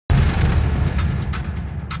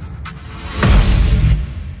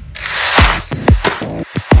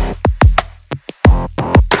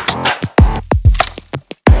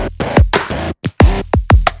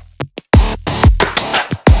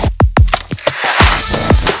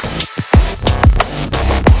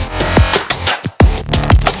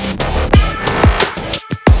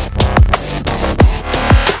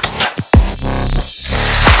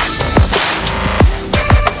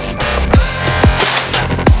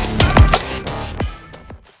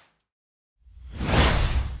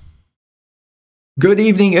Good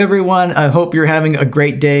evening, everyone. I hope you're having a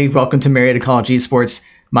great day. Welcome to Marietta College Esports.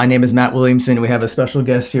 My name is Matt Williamson. We have a special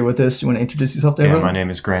guest here with us. You want to introduce yourself to everyone? My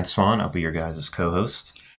name is Grant Swan. I'll be your guys'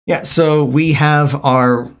 co-host. Yeah, so we have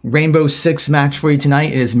our Rainbow Six match for you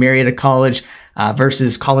tonight. It is Marietta College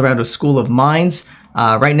versus Colorado School of Mines.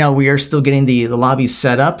 Right now, we are still getting the lobby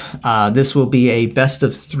set up. This will be a best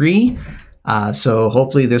of three. So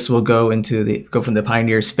hopefully this will go from the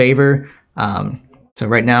Pioneers' favor. So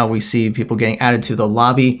right now we see people getting added to the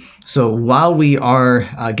lobby. So while we are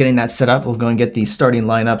getting that set up, we'll go and get the starting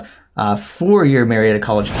lineup for your Marietta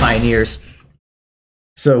College Pioneers.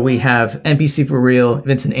 So we have NPC for Real,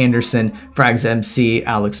 Vincent Anderson, Frags MC,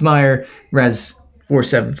 Alex Meyer,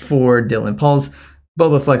 Rez474, Dylan Pauls,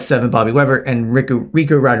 Boba Flex 7, Bobby Weber, and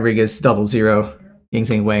Rico Rodriguez 00,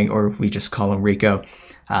 Yingzing Wang, or we just call him Rico.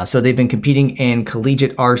 So they've been competing in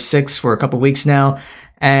Collegiate R6 for a couple weeks now,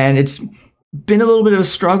 and it's been a little bit of a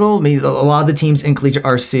struggle. I mean, a lot of the teams in Collegiate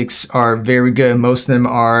R6 are very good. Most of them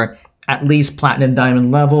are at least Platinum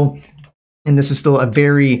Diamond level. And this is still a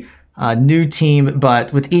very new team,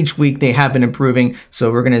 but with each week they have been improving.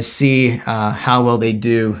 So we're going to see how well they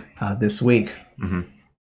do this week.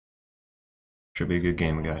 Should be a good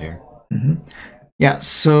game we got here. Yeah,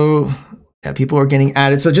 so people are getting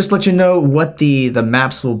added. So just to let you know what the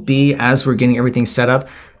maps will be as we're getting everything set up.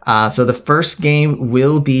 So the first game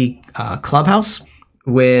will be Clubhouse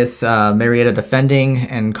with Marietta defending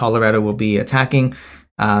and Colorado will be attacking.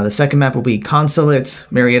 The second map will be Consulate.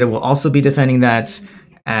 Marietta will also be defending that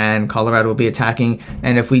and Colorado will be attacking.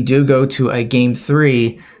 And if we do go to a game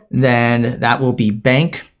 3, then that will be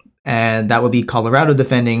Bank and that will be Colorado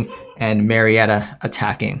defending and Marietta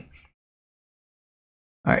attacking.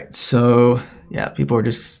 All right, so yeah, people are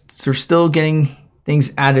they're still getting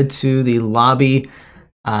things added to the lobby.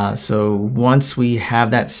 So once we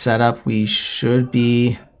have that set up, we should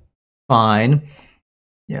be fine.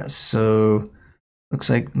 Yeah, so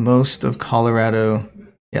looks like most of Colorado,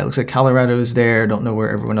 yeah, looks like Colorado is there. Don't know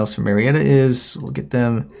where everyone else from Marietta is. We'll get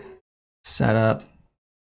them set up.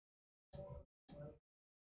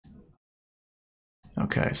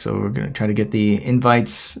 Okay, so we're going to try to get the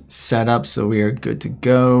invites set up so we are good to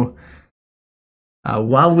go.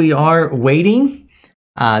 While we are waiting,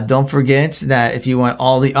 don't forget that if you want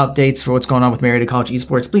all the updates for what's going on with Marietta College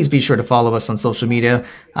Esports, please be sure to follow us on social media.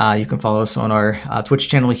 You can follow us on our Twitch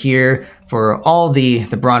channel here for all the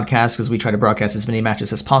broadcasts because we try to broadcast as many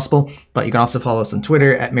matches as possible. But you can also follow us on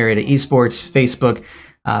Twitter at Marietta Esports, Facebook,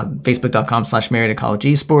 facebook.com/Marietta College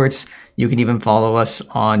Esports. You can even follow us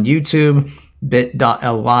on YouTube,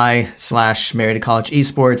 bit.ly/Marietta College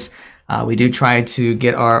Esports. We do try to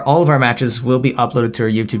get all of our matches will be uploaded to our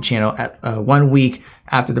YouTube channel at 1 week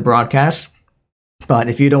after the broadcast. But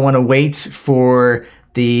if you don't want to wait for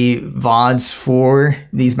the VODs for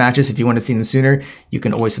these matches, if you want to see them sooner, you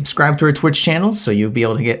can always subscribe to our Twitch channel. So you'll be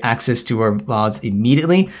able to get access to our VODs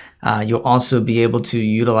immediately. You'll also be able to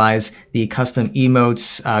utilize the custom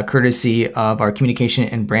emotes courtesy of our communication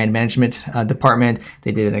and brand management department.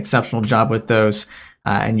 They did an exceptional job with those.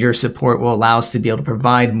 And your support will allow us to be able to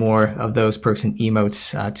provide more of those perks and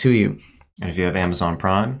emotes to you. And if you have Amazon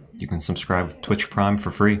Prime, you can subscribe with Twitch Prime for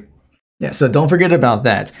free. Yeah, so don't forget about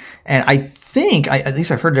that. And I think, at least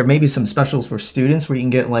I've heard there may be some specials for students where you can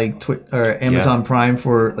get like Amazon Prime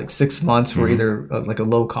for like 6 months for either like a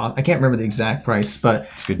low cost. I can't remember the exact price, but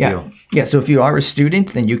it's a good deal. Yeah, so if you are a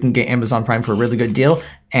student, then you can get Amazon Prime for a really good deal.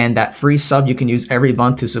 And that free sub you can use every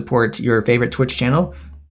month to support your favorite Twitch channel.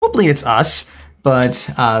 Hopefully it's us. But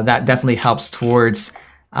that definitely helps towards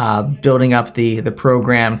building up the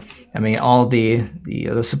program. I mean, all the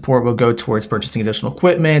support will go towards purchasing additional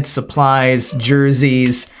equipment, supplies,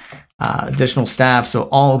 jerseys, additional staff. So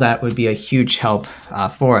all that would be a huge help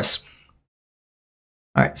for us.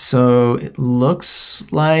 All right, so it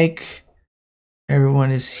looks like everyone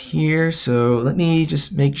is here. So let me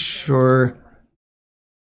just make sure.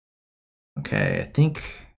 Okay, I think,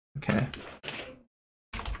 okay.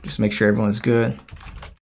 Just make sure everyone's good.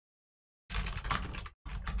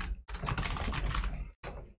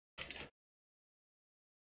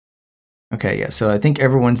 Okay, yeah, so I think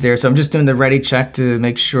everyone's there. So I'm just doing the ready check to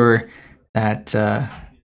make sure that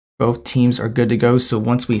both teams are good to go. So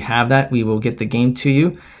once we have that, we will get the game to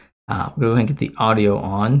you. We'll go ahead and get the audio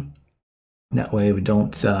on. That way we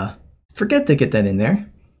don't forget to get that in there.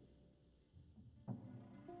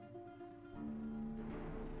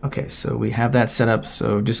 Okay, so we have that set up.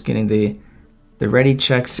 So just getting the ready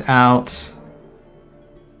checks out.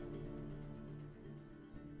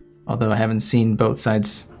 Although I haven't seen both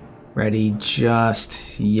sides ready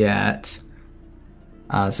just yet.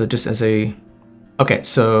 So just as a... Okay,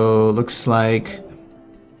 so looks like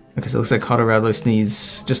Okay, so it looks like Colorado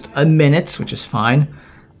needs just a minute, which is fine.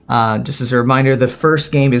 Just as a reminder, the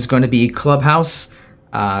first game is going to be Clubhouse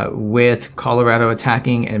with Colorado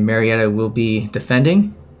attacking and Marietta will be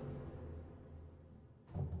defending.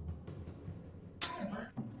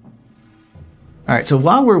 All right, so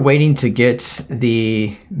while we're waiting to get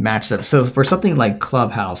the match set up, so for something like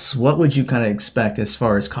Clubhouse, what would you kind of expect as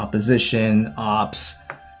far as composition, ops?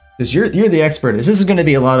 Because you're the expert. This is going to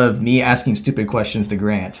be a lot of me asking stupid questions to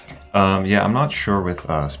Grant. Yeah, I'm not sure with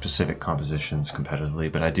specific compositions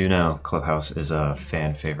competitively, but I do know Clubhouse is a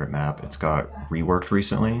fan favorite map. It's got reworked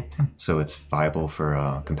recently, so it's viable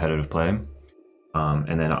for competitive play.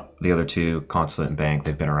 And then the other two, Consulate and Bank,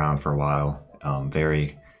 they've been around for a while.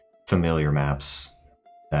 Very familiar maps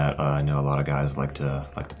that I know a lot of guys like to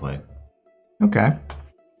play. Okay.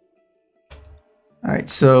 All right,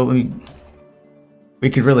 so we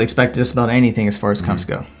could really expect just about anything as far as comps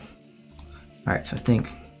go. All right, so I think.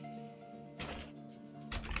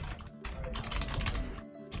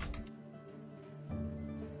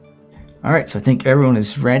 All right, so I think everyone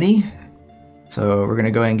is ready. So we're gonna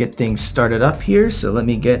go ahead and get things started up here. So let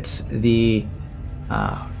me get the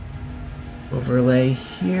overlay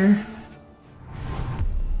here.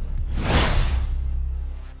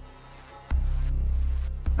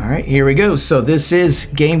 All right, here we go. So this is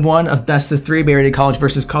game one of best of three, Marietta College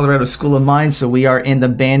versus Colorado School of Mines. So we are in the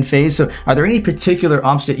ban phase. So are there any particular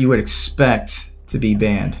ops that you would expect to be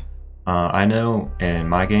banned? I know in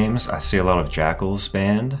my games, I see a lot of Jackals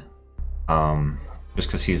banned, just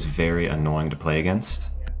because he is very annoying to play against.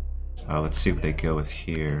 Let's see what they go with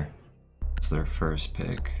here. It's their first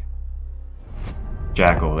pick.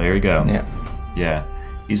 Jackal, there you go. Yeah,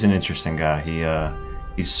 he's an interesting guy.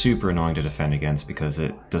 He's super annoying to defend against because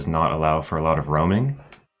it does not allow for a lot of roaming.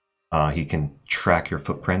 He can track your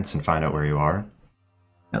footprints and find out where you are.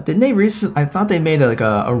 Now, didn't they I thought they made a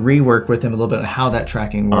rework with him a little bit of how that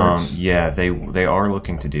tracking works. Yeah, they are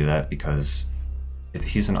looking to do that because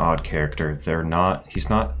he's an odd character.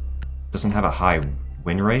 Doesn't have a high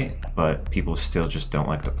win rate, but people still just don't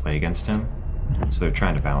like to play against him. So they're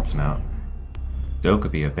trying to balance him out. Doe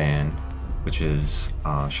could be a ban, which is,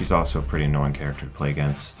 she's also a pretty annoying character to play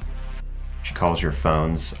against. She calls your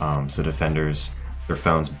phones, so defenders, their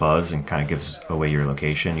phones buzz and kind of gives away your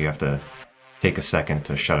location. You have to take a second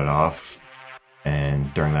to shut it off,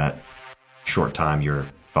 and during that short time, you're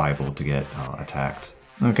viable to get attacked.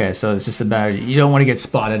 Okay, so it's just about, you don't want to get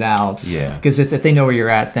spotted out. Yeah. Because if they know where you're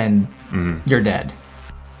at, then you're dead.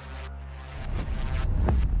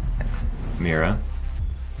 Mira.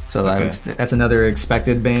 So that's another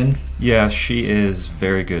expected ban? Yeah, she is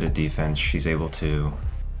very good at defense. She's able to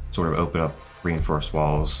sort of open up reinforced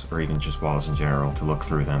walls, or even just walls in general, to look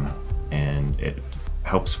through them. And it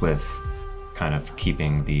helps with kind of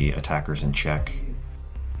keeping the attackers in check,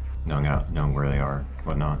 knowing where they are,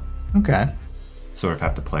 whatnot. Okay. Sort of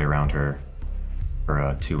have to play around her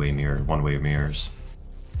for two-way mirror, one-way mirrors.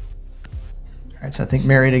 All right, so I think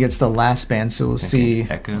Marietta gets the last ban, so we'll see.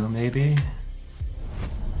 Echo, maybe?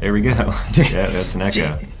 There we go. Yeah, that's an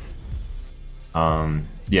Echo.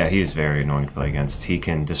 Yeah, he is very annoying to play against. He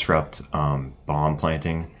can disrupt bomb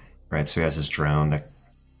planting, right? So he has his drone that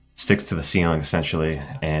sticks to the ceiling, essentially,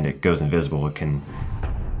 and it goes invisible. It can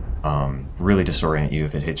really disorient you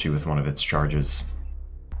if it hits you with one of its charges.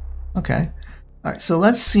 Okay. All right, so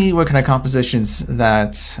let's see what kind of compositions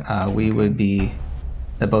that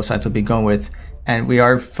that both sides will be going with. And we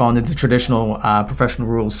are following the traditional professional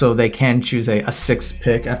rules, so they can choose a sixth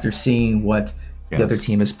pick after seeing what the other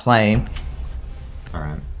team is playing. All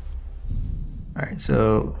right. All right,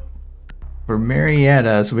 so for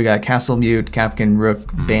Marietta, so we got Castle, Mute, Capcan, Rook,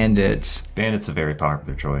 Bandits. Bandit's a very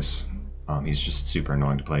popular choice. He's just super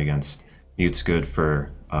annoying to play against. Mute's good for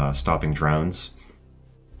stopping drones.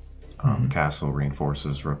 Castle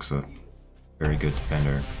reinforces. Rook's a very good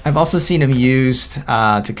defender. I've also seen him used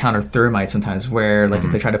to counter thermite sometimes, where like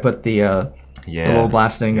if they try to put the little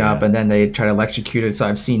blasting up and then they try to electrocute it. So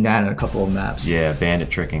I've seen that in a couple of maps. Yeah, bandit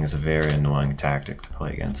tricking is a very annoying tactic to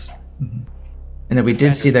play against. And then we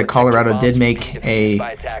did see that Colorado did make a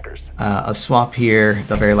swap here at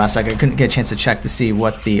the very last second. I couldn't get a chance to check to see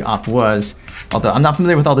what the op was. Although I'm not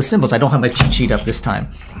familiar with all the symbols, I don't have my cheat sheet up this time.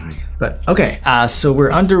 But okay, so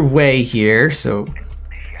we're underway here. So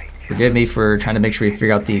forgive me for trying to make sure we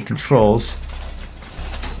figure out the controls.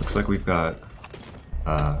 Looks like we've got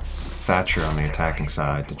Thatcher on the attacking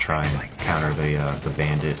side to try and counter the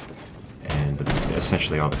bandit and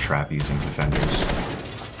essentially all the trap using defenders,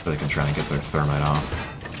 so they can try and get their thermite off.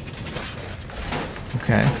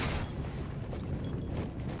 Okay.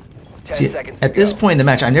 See, at this point in the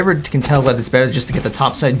match, I never can tell whether it's better just to get the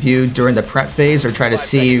topside view during the prep phase or try to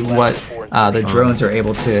see what the drones are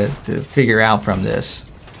able to figure out from this.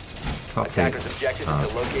 Top view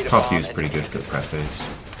is pretty good for the prep phase.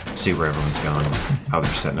 See where everyone's going, how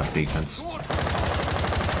they're setting up defense.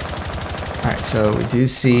 Alright, so we do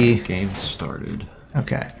see... Game started.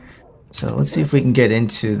 Okay. So let's see if we can get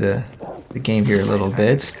into the game here a little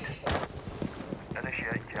bit.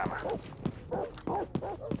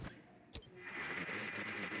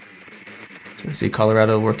 So we see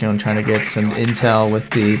Colorado working on trying to get some intel with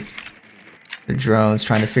the drones,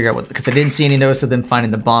 trying to figure out what... Because I didn't see any notice of them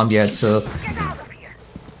finding the bomb yet, so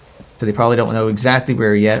they probably don't know exactly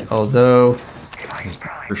where yet, although...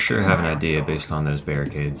 For sure have an idea based on those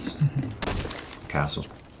barricades. Castle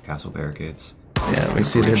barricades. Yeah, we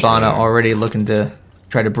see the Hibana already looking to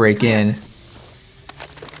try to break in.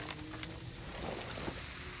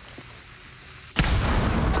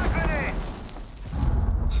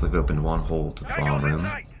 So they've opened one hole to the bomb room.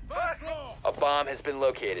 A bomb has been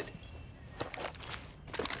located.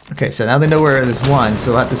 Okay, so now they know where there's one,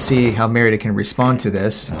 so we'll have to see how Marietta can respond to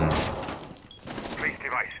this.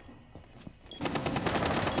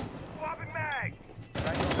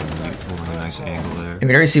 Nice angle there. And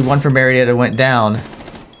we already see one from Marietta went down,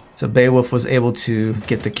 so Beowulf was able to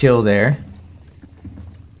get the kill there.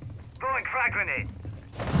 Throwing frag grenade.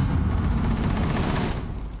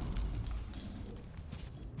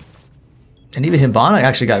 And even Hibana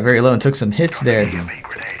actually got very low and took some hits there.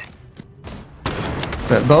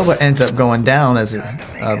 But Boba ends up going down as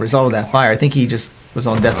a result of that fire. I think he just was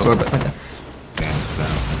on death's door, but... Bandits down.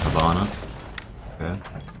 Hibana. Okay.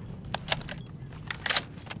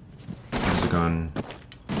 Things are going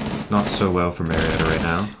not so well for Marietta right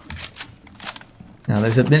now. Now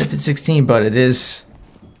there's a benefit 16, but it is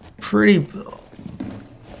pretty...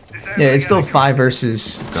 Yeah, it's still 5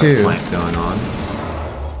 versus 2. Got flank going on.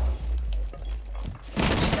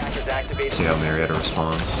 See how Marietta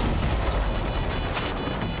responds.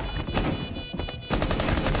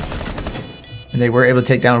 And they were able to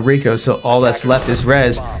take down Rico, so all that's left is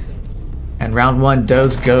Rez. And round 1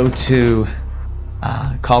 does go to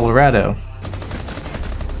Colorado.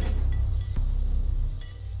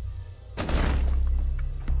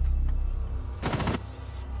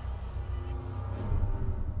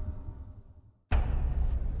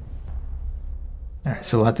 Alright,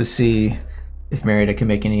 so we'll have to see if Marietta can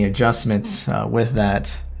make any adjustments with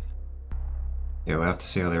that. Yeah, we'll have to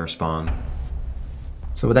see how they respond.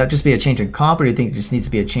 So would that just be a change in comp, or do you think it just needs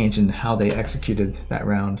to be a change in how they executed that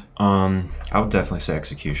round? I would definitely say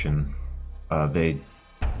execution. They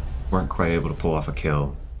weren't quite able to pull off a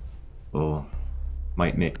kill. Well,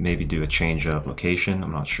 might maybe do a change of location.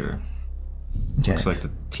 I'm not sure. Okay. Looks like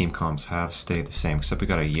the team comps have stayed the same, except we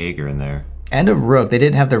got a Jaeger in there. And a Rook. They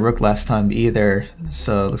didn't have the Rook last time either,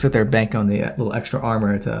 so it looks like they're banking on the little extra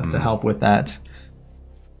armor to help with that.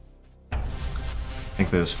 I think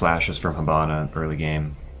those flashes from Hibana early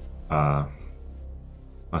game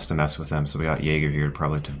must have messed with them, so we got Jaeger here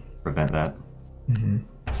probably to prevent that.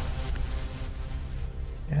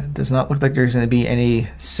 Yeah, it does not look like there's going to be any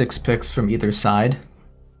 6 picks from either side.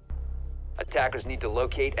 Attackers need to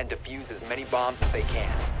locate and defuse as many bombs as they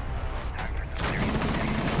can.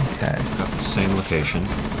 Okay. Got the same location.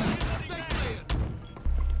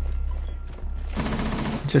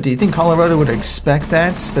 So do you think Colorado would expect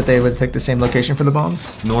that they would pick the same location for the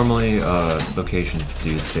bombs? Normally, locations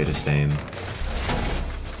do stay the same.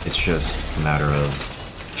 It's just a matter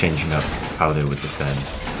of changing up how they would defend.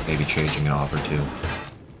 Maybe changing an op or 2.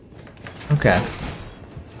 Okay.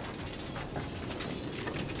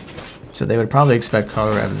 So they would probably expect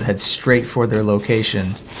Colorado to head straight for their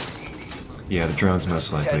location. Yeah, the drones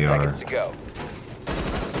most likely 10 are. seconds to go.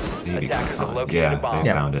 Maybe Attackers have confined. located Yeah, a bomb. they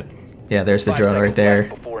Yeah. found it. Yeah, there's the 5 drone right seconds there.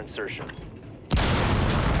 left before insertion.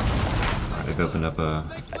 Alright, they've opened up a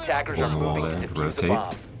Attackers hole are in the wall moving there to to defuse the rotate.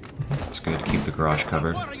 bomb. It's good to keep the garage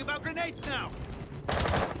covered.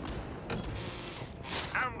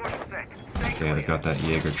 Yeah, they've got that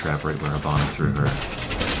Jaeger trap right where Hibana threw her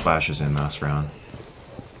flashes in last round.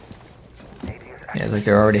 Yeah, like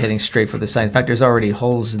they're already heading straight for the side. In fact, there's already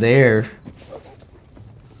holes there.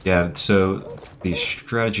 Yeah, so the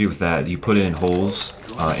strategy with that, you put it in holes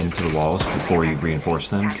into the walls before you reinforce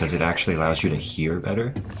them, because it actually allows you to hear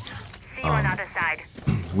better.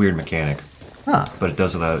 Weird mechanic, Huh. but it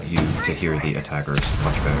does allow you to hear the attackers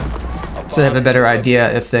much better. So they have a better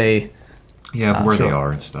idea if they... Yeah, of where they sure.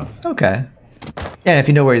 are and stuff. Okay. Yeah, if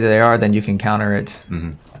you know where they are, then you can counter it.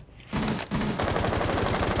 We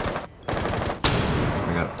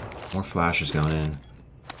got more flashes going in.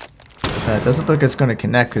 It doesn't look like it's going to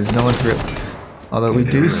connect because no one's Although we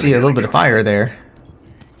do see a little bit of fire there.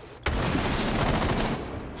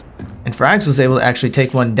 And Frags was able to actually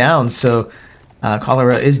take one down, so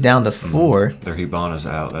Colorado is down to 4. Their Hibana's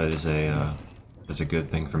out. That is a good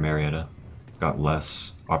thing for Marietta. Got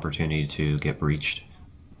less opportunity to get breached.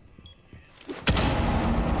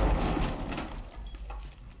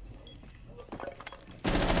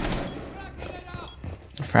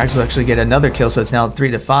 Frags will actually get another kill, so it's now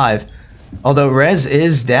 3 to 5. Although Rez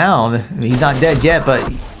is down. I mean, he's not dead yet, but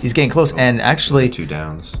he's getting close. And actually, 2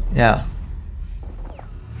 downs. Yeah.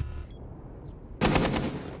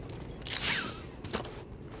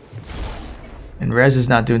 And Rez is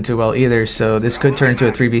not doing too well either, so this could turn into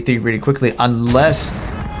a 3v3 pretty quickly, unless...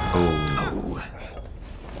 Oh.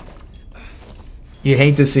 You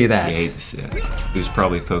hate to see that. You hate to see it. He was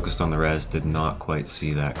probably focused on the res, did not quite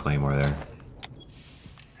see that Claymore there.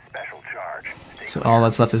 Special charge. So all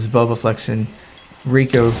that's left is Boba Flex and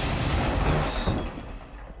Rico. Yes.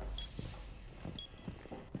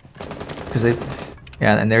 Because they...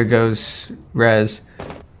 Yeah, and there goes Rez.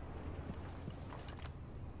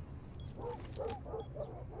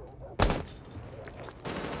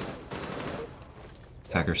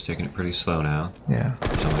 Attacker's taking it pretty slow now. Yeah.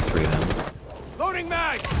 There's only 3 of them. Loading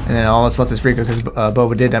mag. And then all that's left is Rico because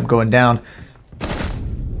Boba did end up going down.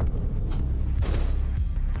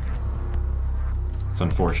 It's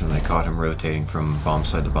unfortunate they caught him rotating from bomb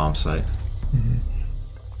site to bomb site. Mm-hmm.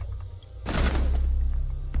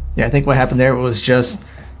 Yeah, I think what happened there was just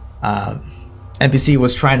NPC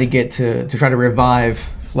was trying to get to try to revive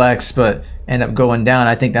Flex, but ended up going down.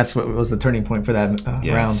 I think that's what was the turning point for that round.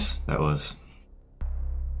 Yes, that was.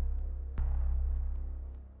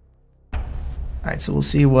 All right, so we'll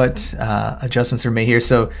see what adjustments are made here.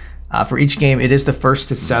 So for each game, it is the 1st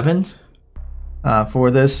to 7 for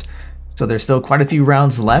this. So there's still quite a few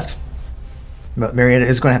rounds left. But Marietta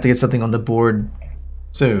is going to have to get something on the board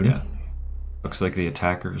soon. Yeah. Looks like the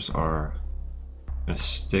attackers are going to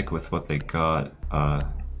stick with what they got. A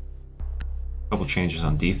couple changes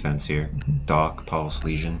on defense here. Doc, Pulse,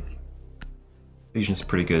 Legion. Legion's a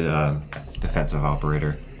pretty good defensive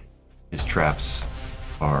operator. His traps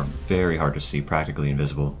are very hard to see, practically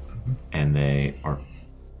invisible, and they are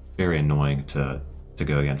very annoying to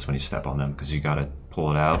go against when you step on them because you got to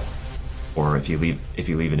pull it out, or if you leave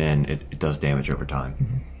it in, it does damage over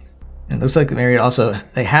time. And it looks like Marietta also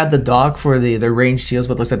they had the Doc for the ranged heals,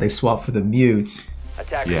 but it looks like they swapped for the mutes.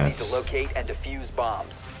 Attackers Yes. need to locate and defuse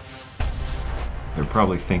bombs. They're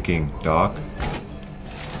probably thinking Doc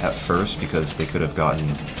at first because they could have gotten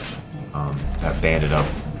that banded up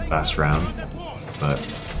last round, but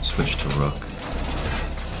switched to Rook.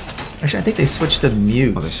 Actually, I think they switched to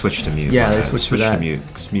mute. Oh, they switched to Mute. Yeah, My they bad. switched to that. Mute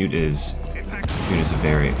because Mute is a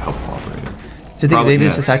very helpful operator. So I think maybe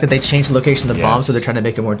it's the yes. fact that they changed the location of the bomb, so Yes. they're trying to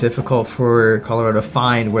make it more difficult for Colorado to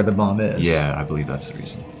find where the bomb is. Yeah, I believe that's the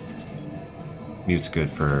reason. Mute's good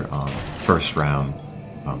for first round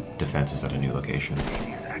defenses at a new location.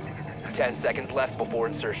 10 seconds left before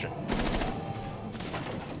insertion.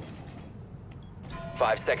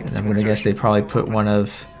 5 seconds. And I'm going to guess they probably put one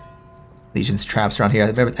of Legion's traps around here. I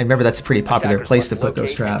remember that's a pretty popular Attackers place to must put those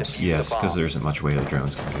locate and traps. defuse Yes, the because bomb. there isn't much way the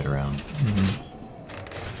drones can get around.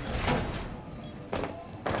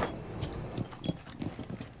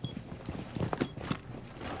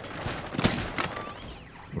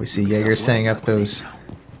 We see Jaeger setting up those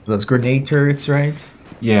grenade turrets, right?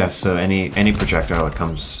 Yeah, so any projectile that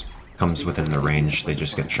comes within the range, they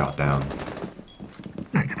just get shot down.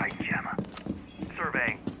 Activate jammer.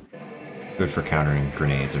 Surveying. Good for countering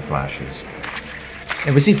grenades or flashes.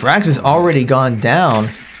 And we see Frax has already gone down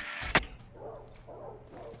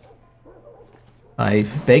by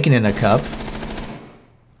bacon in a cup. As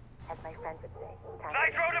my friend would say.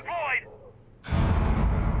 Nitro deployed.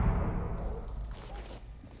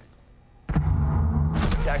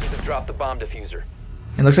 Attackers have dropped the bomb diffuser.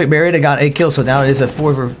 It looks like Marietta got a kill, so now it is a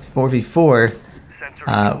 4v4 Sensor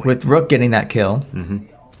deployed. with Rook getting that kill. Mm-hmm.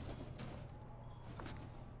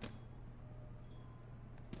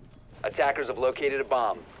 Attackers have located a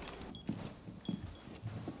bomb.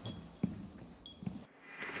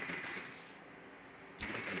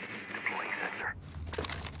 Deploying sensor.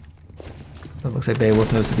 It looks like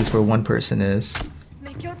Beowulf knows at least where one person is.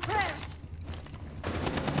 Make your prayers.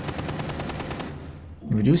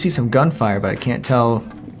 And we do see some gunfire, but I can't tell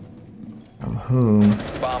from whom.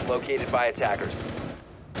 Bomb located by attackers.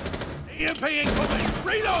 EMP incoming.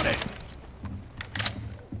 Reload it.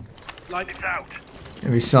 Light it out.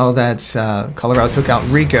 And we saw that Colorado took out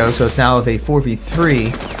Rico, so it's now a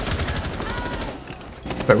 4v3.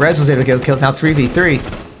 But Rez was able to get a kill. Now it's 3v3.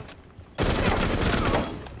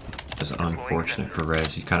 It's unfortunate for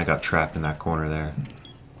Rez. He kind of got trapped in that corner there.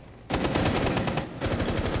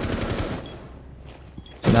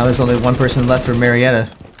 So now there's only one person left for Marietta.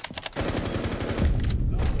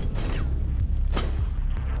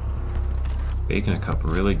 Bacon and Cup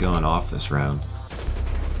really going off this round.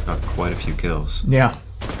 Got quite a few kills. Yeah.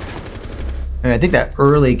 And I think that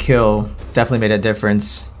early kill definitely made a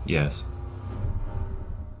difference. Yes.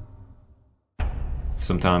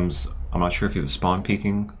 Sometimes, I'm not sure if he was spawn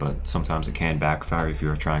peeking, but sometimes it can backfire if you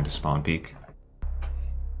are trying to spawn peek.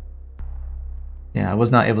 Yeah, I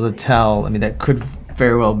was not able to tell. I mean, that could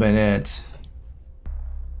very well have been it.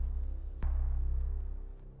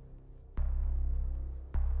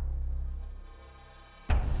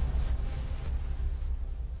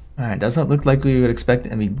 Alright, doesn't look like we would expect.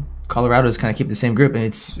 I mean, Colorado's kind of keep the same group, and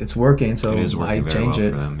it's working, so It is working why very change well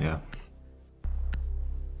it? for them, yeah.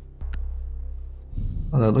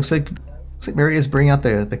 Although it looks like Marietta's bringing out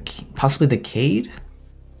possibly the Cade.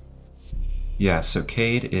 Yeah, so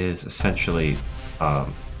Cade is essentially,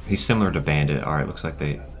 he's similar to Bandit. Alright, looks like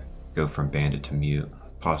they go from Bandit to Mute.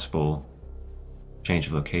 Possible change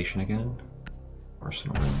of location again?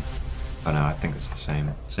 Arsenal room. Oh no, I think it's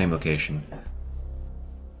the same location.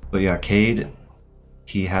 But yeah, Cade,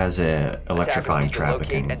 he has a electrifying trap and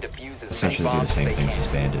can essentially do the same things as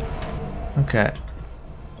Bandit. Okay.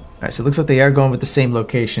 Alright, so it looks like they are going with the same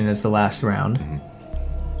location as the last round.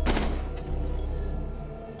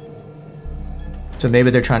 So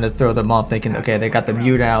maybe they're trying to throw them off, thinking, okay, they got the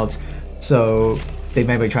mute out, so they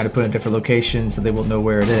may be trying to put it in different locations so they won't know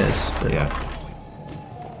where it is. But Yeah.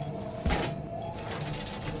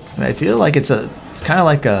 I feel like it's kind of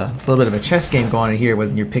like a little bit of a chess game going on here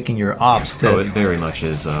when you're picking your ops to... Oh, it very much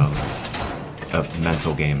is a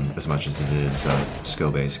mental game as much as it is a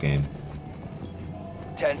skill-based game.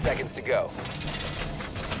 10 seconds to go.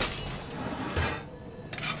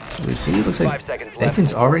 So we see, it looks like 5 seconds left.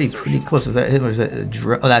 Bacon's already pretty close. Is that him or is that a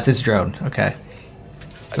drone? Oh, that's his drone. Okay.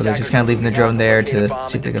 So they're just kind of leaving the drone there to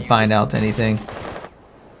see if they can find out anything.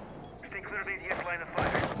 Stay clear of ADS line of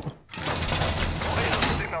fire.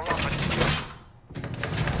 Signal open.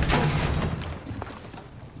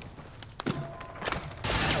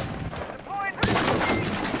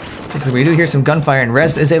 So we do hear some gunfire, and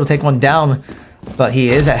Rez is able to take one down, but he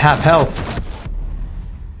is at half health.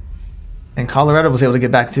 And Colorado was able to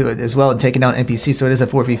get back to it as well and taking down NPC, so it is a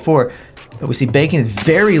 4v4. But we see Bacon is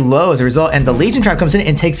very low as a result, and the Legion trap comes in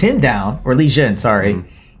and takes him down. Or Legion, sorry.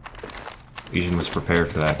 Legion was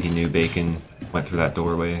prepared for that. He knew Bacon went through that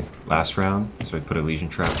doorway last round, so he put a Legion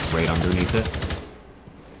trap right underneath it.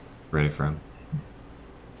 Ready for him.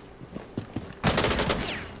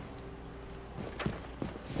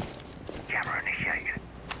 Camera initiated.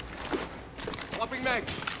 Swapping mag.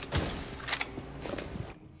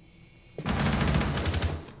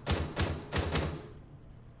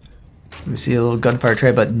 We see a little gunfire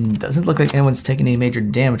trade, but doesn't look like anyone's taking any major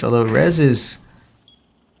damage, although Rez is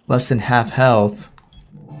less than half health.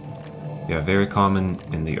 Yeah, very common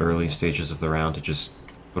in the early stages of the round to just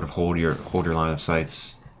sort of hold your line of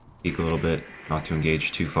sights, peek a little bit, not to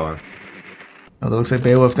engage too far. Although it looks like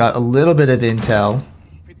Beowulf got a little bit of intel,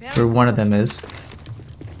 where one of them is.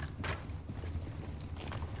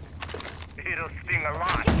 It'll sting a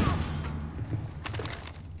lot.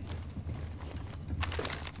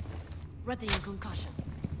 Ready in concussion.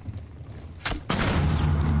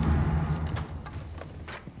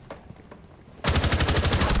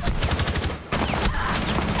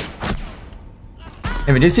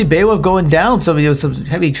 And we do see Beowulf going down, so there was some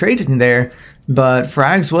heavy trading there, but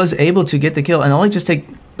Frags was able to get the kill and only just take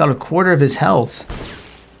about a quarter of his health.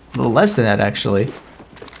 A little less than that, actually.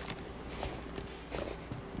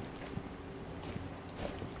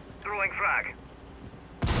 Throwing frag.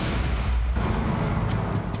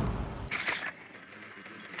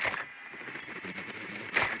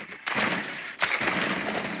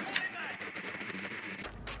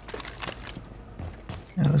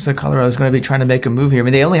 It looks like Colorado's going to be trying to make a move here. I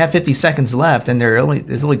mean, they only have 50 seconds left, and there's only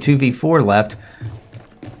 2v4 left.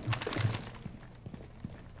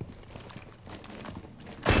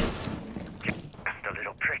 Just a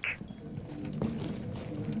little prick.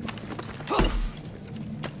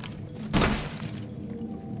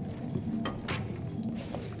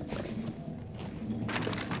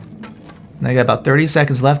 And they got about 30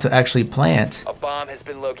 seconds left to actually plant. A bomb has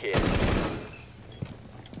been located.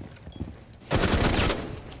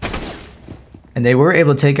 And they were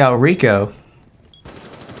able to take out Rico.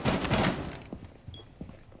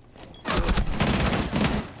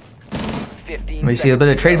 We see a bit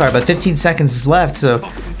of trade fire, but 15 seconds is left, so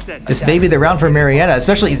this may be the round for Marietta,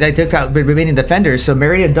 especially they took out the remaining defenders, so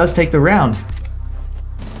Marietta does take the round.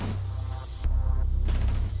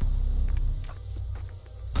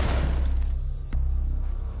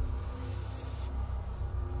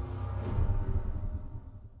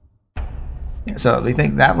 So we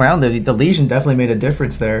think that round the Legion definitely made a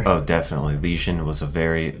difference there. Oh, definitely. Legion was a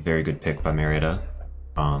very, very good pick by Marietta.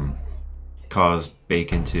 Caused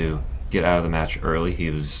Bacon to get out of the match early. He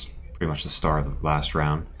was pretty much the star of the last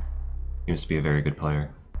round. Seems to be a very good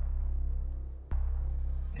player.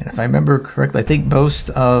 And if I remember correctly, I think most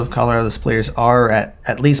of Colorado's players are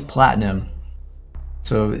at least platinum.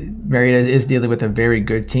 So Marietta is dealing with a very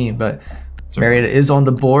good team, but Marietta is on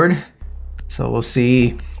the board. So we'll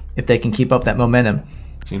see if they can keep up that momentum.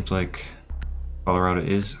 Seems like Colorado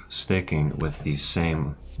is sticking with the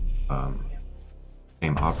same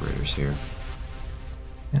operators here.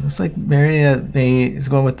 It looks like Marietta is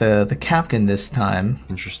going with the Capkin this time.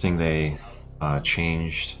 Interesting, they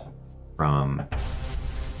changed from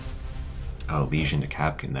Legion to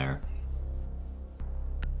Capkin there.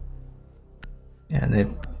 Yeah, and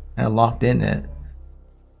they've kind of locked in it.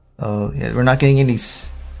 Oh, yeah, we're not getting any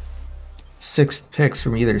sixth picks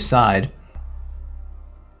from either side.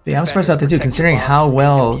 But yeah, I'm surprised about that too, considering how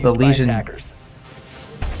well the Legion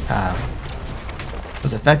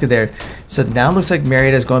was affected there. So now it looks like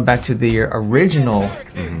Marietta is going back to the original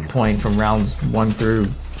point from rounds 1 through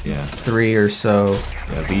 3 or so.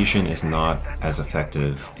 Yeah, Legion is not as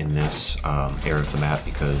effective in this area of the map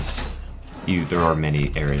because there are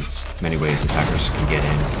many areas, many ways attackers can get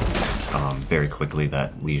in very quickly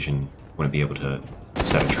that Legion wouldn't be able to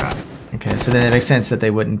set a trap. Okay, so then it makes sense that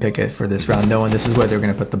they wouldn't pick it for this round, knowing this is where they're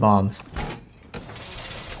going to put the bombs.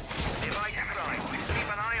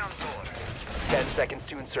 10 seconds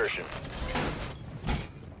to insertion.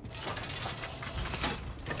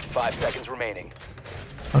 5 seconds remaining.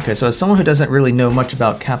 Okay, so as someone who doesn't really know much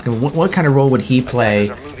about Capkin, what kind of role would he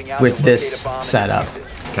play with this setup?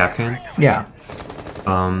 Capkin? Yeah.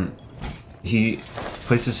 He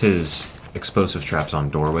places his explosive traps on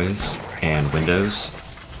doorways and windows.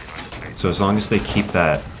 So as long as they keep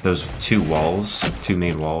those two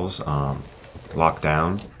main walls, locked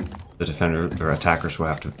down, the defender or attackers will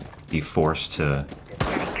have to be forced to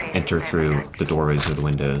enter through the doorways or the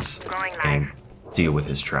windows and deal with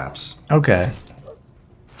his traps. Okay.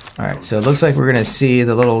 Alright, so it looks like we're going to see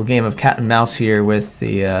the little game of cat and mouse here with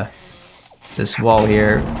the this wall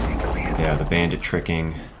here. Yeah, the bandit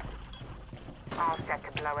tricking. All set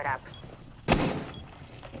to blow it up.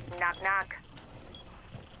 Knock, knock.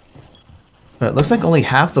 But it looks like only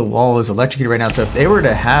half the wall is electrocuted right now, so if they were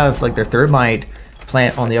to have like their thermite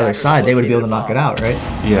plant on the other side, they would be able to knock it out, right?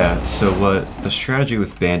 Yeah, so what the strategy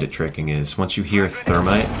with bandit tricking is, once you hear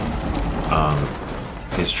thermite,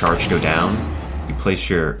 his charge go down, you place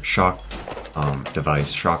your shock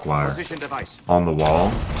shock wire, on the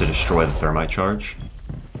wall to destroy the thermite charge.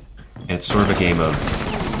 And it's sort of a game of,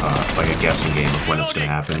 like a guessing game of when it's going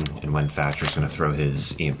to happen and when Thatcher's going to throw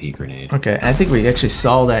his EMP grenade. Okay, and I think we actually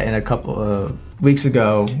saw that in a couple of weeks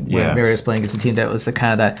ago when Mary was playing against a team that was the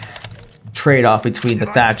kind of that trade-off between the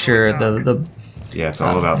Thatcher, the yeah, it's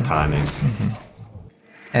all about timing.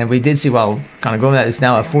 And we did see, while kind of going that, it's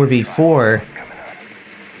now a 4v4.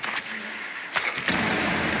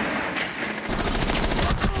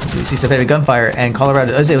 You see some heavy gunfire, and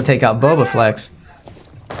Colorado is able to take out Boba Flex.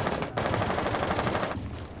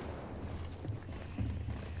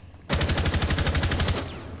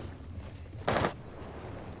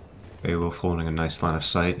 Beowulf holding a nice line of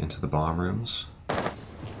sight into the bomb rooms.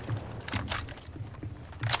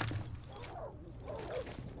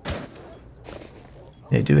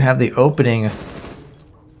 They do have the opening.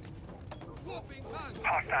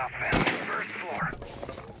 Hostile fence, first floor.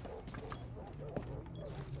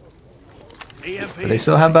 But they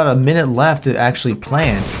still have about a minute left to actually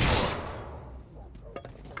plant.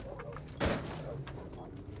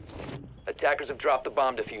 Attackers have dropped the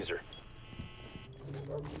bomb diffuser.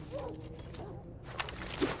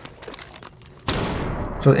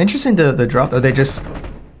 So interesting, the drop, they just...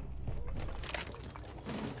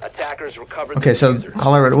 Attackers recovered. Okay, so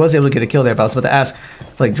Colorado was able to get a kill there, but I was about to ask,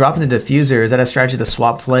 like dropping the diffuser, is that a strategy to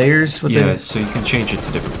swap players? With Yeah, so you can change it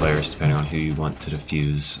to different players depending on who you want to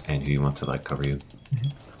defuse and who you want to like cover you.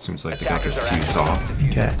 Seems like they got the defuse off.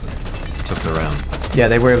 Okay. Took the round. Yeah,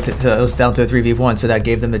 they were able to, it was down to a 3v1, so that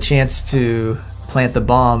gave them a chance to plant the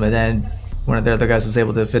bomb, and then one of the other guys was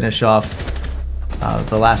able to finish off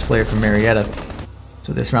the last player from Marietta.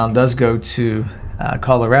 So this round does go to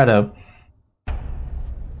Colorado.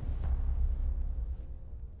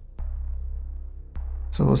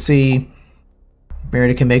 So we'll see.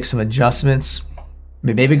 Marietta can make some adjustments.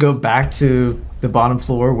 Maybe go back to the bottom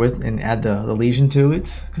floor with and add the Legion to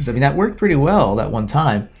it, because I mean that worked pretty well that one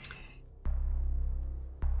time.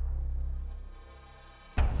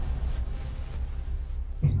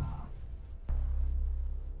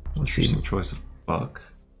 We'll see. Interesting choice of Buck.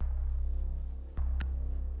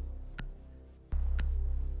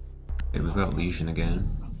 we've got Legion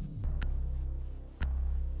again.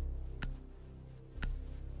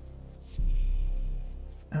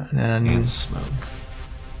 And smoke.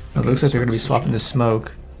 It looks like they're going to be swapping the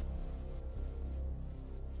smoke.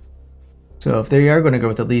 So if they are going to go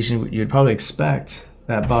with the Legion, you'd probably expect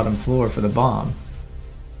that bottom floor for the bomb.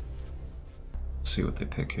 Let's see what they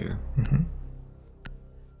pick here.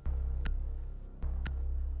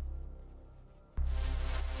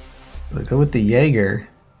 They go with the Jaeger.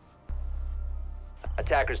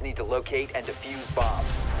 Attackers need to locate and defuse bomb.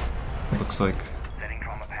 Looks like...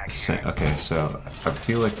 Okay, so I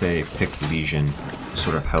feel like they picked Legion to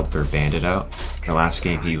sort of help their bandit out. The last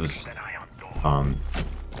game he was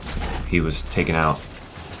taken out,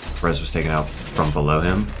 Rez was taken out from below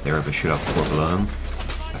him. They were able to shoot out the floor below him.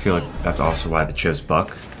 I feel like that's also why they chose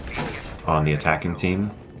Buck on the attacking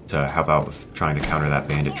team to help out with trying to counter that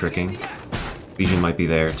bandit tricking. Legion might be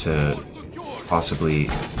there to possibly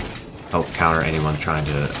help counter anyone trying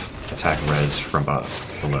to attack Rez from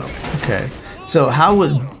below. Okay, so how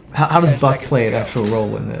does Buck play an actual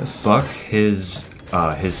role in this? Buck, his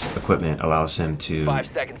equipment allows him to 5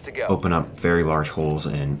 seconds to go. open up very large holes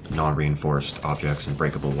in non-reinforced objects and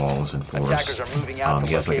breakable walls and floors. Attackers are moving out to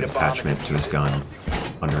He has like an locate a bomb attachment and to his defuse gun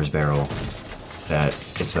under his barrel that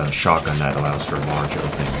it's a shotgun that allows for large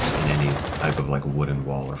openings in any type of like wooden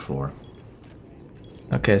wall or floor.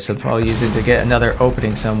 Okay, so probably use it to get another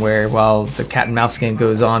opening somewhere while the cat and mouse game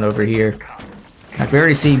goes on over here. Like we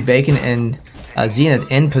already see Bacon and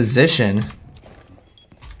Zenith in position.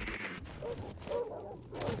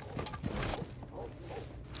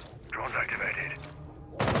 Drones activated.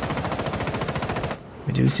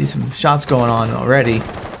 We do see some shots going on already.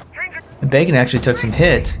 And Bacon actually took some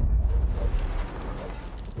hit.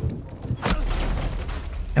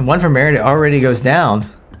 And one from Marietta already goes down.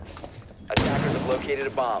 Attackers have located a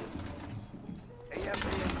bomb.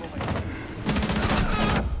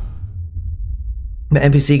 The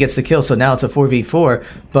NPC gets the kill, so now it's a 4v4,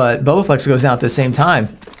 but Bowaflex goes down at the same time.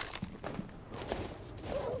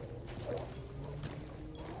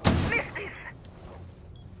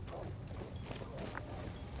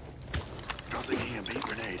 Tossing EMP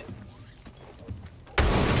grenade.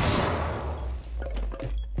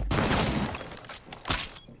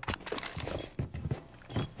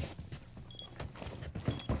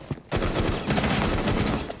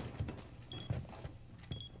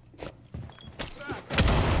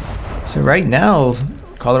 So right now,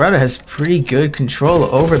 Colorado has pretty good control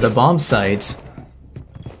over the bomb sites.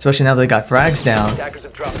 Especially now they got frags down. Attackers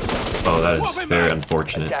have dropped the bomb. Oh, that is very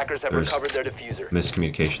unfortunate. Attackers have There's recovered their diffuser.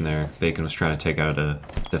 miscommunication there. Bacon was trying to take out a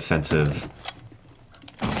defensive.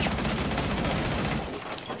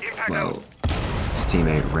 Well, his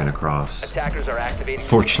teammate ran across. Attackers are activating.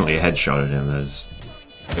 Fortunately, a headshot at him. That is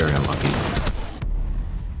very unlucky.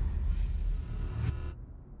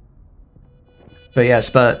 But yes,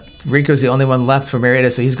 but Rico's the only one left for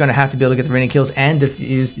Marietta, so he's going to have to be able to get the remaining kills and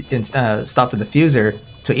defuse, stop the diffuser.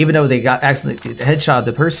 So even though they got actually headshot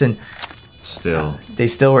the person, Still, they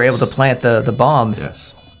still were able to plant the bomb.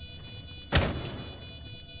 yes.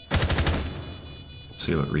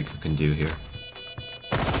 See what Rico can do here.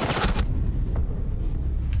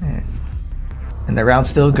 And the round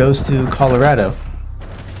still goes to Colorado.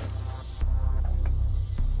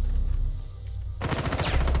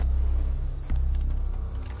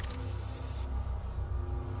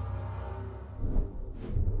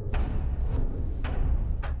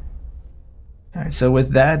 Alright, so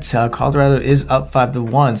with that, Colorado is up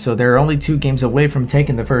 5-1, so they're only 2 games away from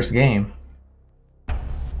taking the first game.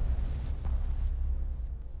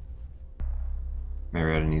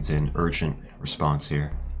 Marietta needs an urgent response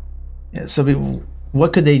here. Yeah, so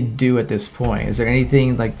what could they do at this point? Is there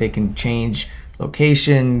anything like they can change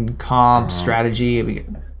location, comp, strategy?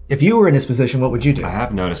 If you were in this position, what would you do? I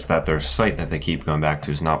have noticed that their site that they keep going back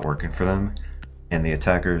to is not working for them, and the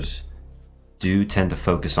attackers do tend to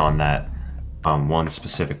focus on that one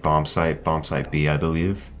specific bomb site B, I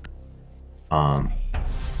believe. I'm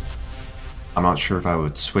not sure if I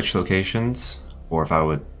would switch locations or if I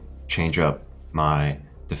would change up my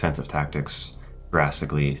defensive tactics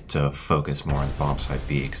drastically to focus more on bomb site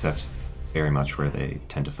B, because that's very much where they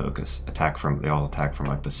tend to focus. They all attack from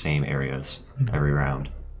like the same areas every round.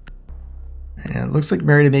 And it looks like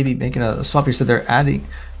Marietta may be making a swap here, so they're adding,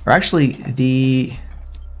 or actually the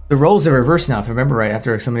roles are reversed now. If I remember right,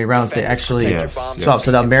 after so many rounds, they actually Yes, swap. yes.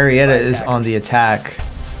 So now Marietta is on the attack,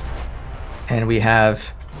 and we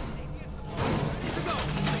have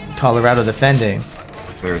Colorado defending.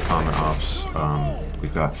 Very common ops.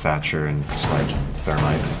 We've got Thatcher and Sledge and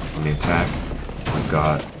Thermite on the attack. We've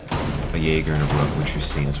got a Jaeger and a Brook, which we've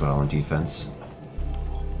seen as well on defense.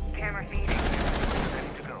 Camera feed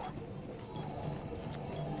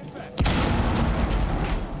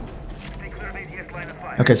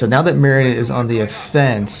Okay, so now that Marietta is on the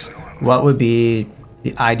offense, what would be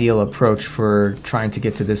the ideal approach for trying to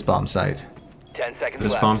get to this bomb site? 10 seconds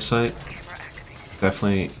This left. bomb site,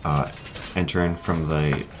 definitely enter in from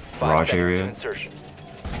the 5 garage seconds to area insertion.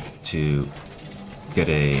 to get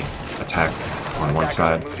a attack on one Attackers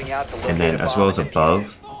side, are moving out to and locate then a as bomb well as and defuse it.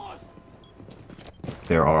 above,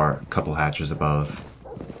 there are a couple hatches above.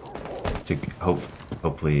 To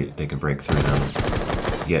hopefully they can break through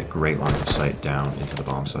them, get great lines of sight down into the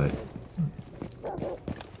bomb site.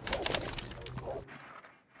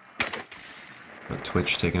 But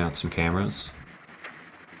Twitch taking out some cameras.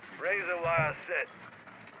 Razor wire set.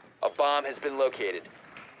 A bomb has been located.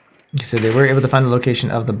 So they were able to find the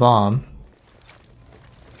location of the bomb.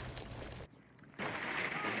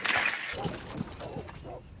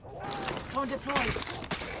 Drone deployed.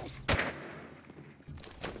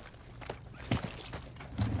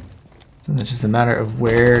 And it's just a matter of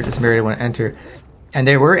where does Marietta want to enter. And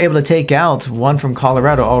they were able to take out one from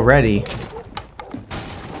Colorado already.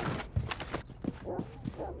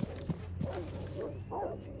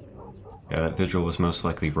 Yeah, that Vigil was most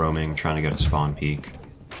likely roaming, trying to get a spawn peek,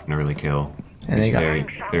 an early kill. And He's they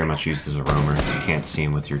got- very much used as a roamer, so you can't see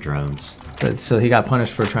him with your drones. But so he got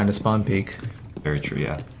punished for trying to spawn peek. Very true,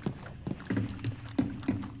 yeah.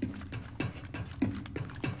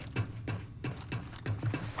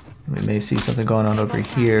 We may see something going on over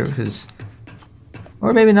here, because,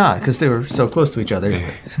 or maybe not, because they were so close to each other.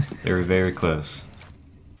 They were very close.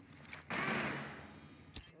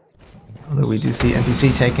 Although we do see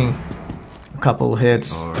NPC taking a couple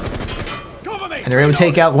hits, Or and they're able to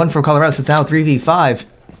take out one from Colorado, so it's now 3v5.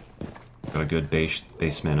 got a good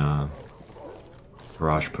basement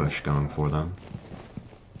garage push going for them.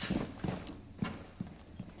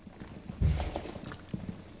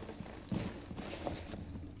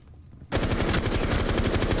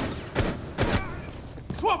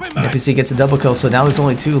 NPC gets a double kill, so now there's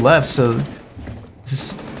only 2 left. So this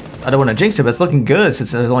is, I don't want to jinx it, but it's looking good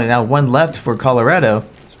since there's only now 1 left for Colorado.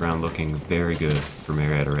 This round looking very good for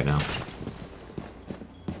Marietta right now.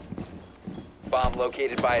 Bomb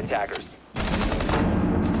located by attackers.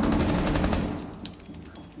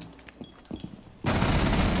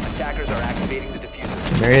 Attackers are activating the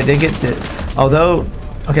diffuser. Marietta did get the, although,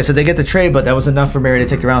 okay, so they get the trade, but that was enough for Marietta to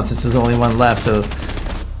take the round since there's only 1 left. So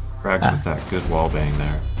Frags with that good wall bang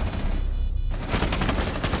there.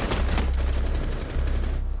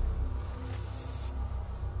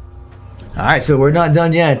 all right, so we're not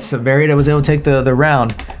done yet. So Marietta was able to take the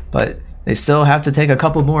round, but they still have to take a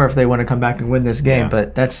couple more if they want to come back and win this game. Yeah.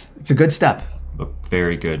 But it's a good step. Looked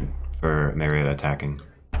very good for Marietta attacking.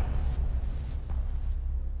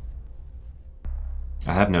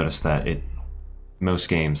 I have noticed that most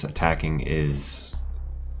games attacking is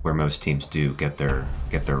where most teams do get their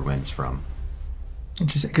wins from.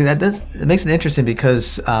 Interesting, because it makes it interesting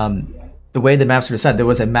because the way the maps were decided, there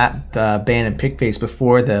was a map ban and pick phase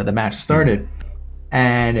before the match started,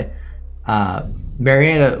 and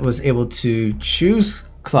Marietta was able to choose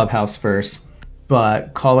Clubhouse first,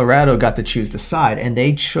 but Colorado got to choose the side, and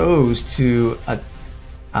they chose to.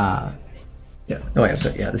 Yeah. Oh wait, I'm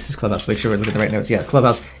sorry. Yeah, this is Clubhouse. Make sure we're looking at the right notes. Yeah,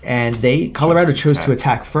 Clubhouse, and Colorado chose to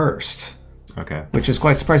attack first, Okay. which was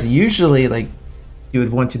quite surprising. Usually, like, you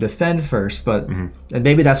would want to defend first, but and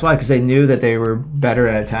maybe that's why, because they knew that they were better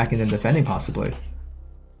at attacking than defending, possibly.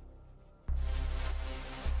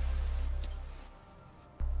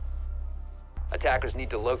 Attackers need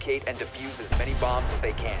to locate and defuse as many bombs as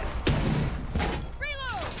they can.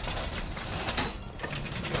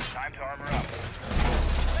 Time to armor up.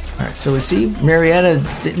 All right, so we see Marietta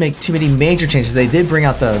didn't make too many major changes. They did bring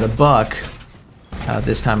out the buck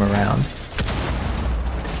this time around,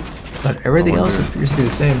 but everything else appears to be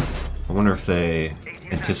the same. I wonder if they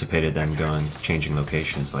anticipated them changing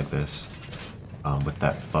locations like this with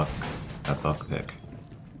that buck pick.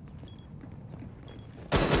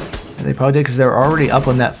 And they probably did because they're already up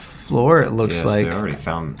on that floor. It looks Yes, like they already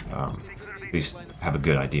found. At least have a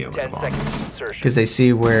good idea where 10 the bomb seconds is. insertion. because they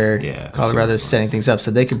see where Yeah, Colorado is so- setting things up,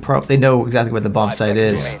 so they can they know exactly where the bomb 5 site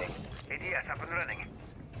seconds is. remaining. ADS up and running.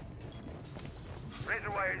 Razor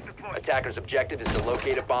wire is deployed. Attackers' objective is to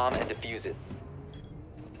locate a bomb and defuse it.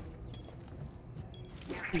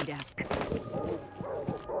 Read out.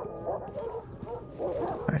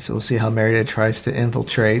 All right, so we'll see how Marietta tries to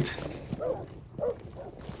infiltrate.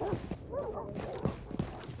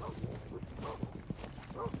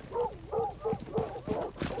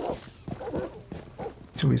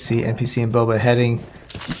 So we see NPC and Boba heading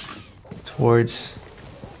towards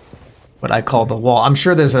what I call the wall. I'm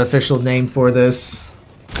sure there's an official name for this.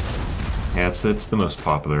 Yeah, it's the most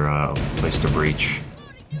popular place to breach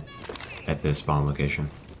at at this bomb location.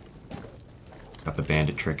 Got the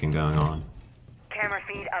bandit tricking going on. Camera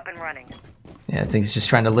feed up and running. Yeah, I think he's just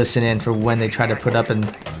trying to listen in for when they try to put up and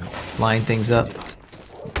line things up.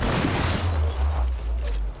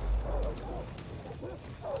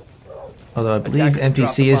 Although I believe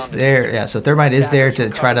NPC is there. Yeah, so Thermite is there to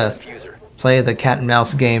try to play the cat and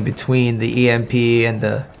mouse game between the EMP and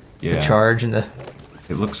the charge and the...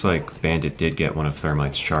 It looks like Bandit did get one of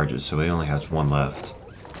Thermite's charges, so he only has one left.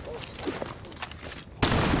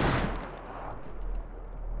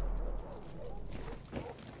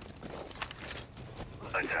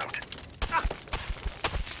 Lights out.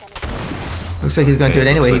 Looks like he's going to do it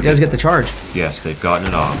anyway. He does get the charge. Yes, they've gotten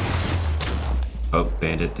it off. Oh,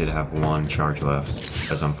 Bandit did have one charge left.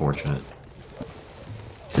 That's unfortunate.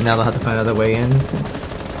 So now they'll have to find another way in.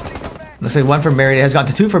 Looks like one from Marietta has gone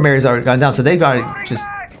to two from Marietta has already gone down. So they've got to just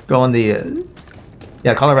go on the...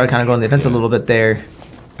 yeah, Colorado kind of go on the defense a little bit there.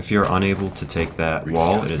 If you're unable to take that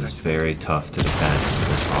wall, it is very tough to defend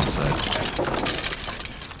this bomb site.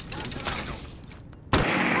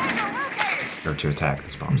 Or to attack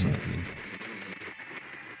this bomb site.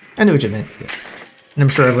 I knew what you meant. Yeah. And I'm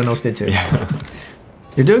sure everyone else did too. Yeah.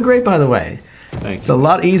 You're doing great, by the way. Thank It's you. a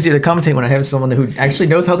lot easier to commentate when I have someone who actually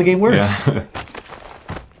knows how the game works. Yeah.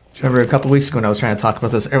 Remember a couple weeks ago when I was trying to talk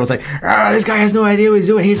about this, everyone's like, "Ah, this guy has no idea what he's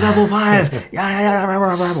doing. He's level 5. Yeah,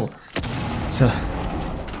 blah, blah, blah, blah." So,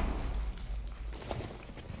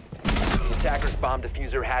 Attacker's bomb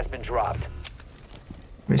diffuser has been dropped.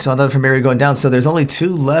 we saw that from Mary going down. So there's only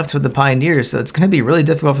 2 left with the Pioneers. So it's going to be really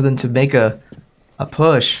difficult for them to make a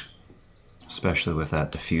push. Especially with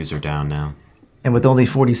that diffuser down now. And with only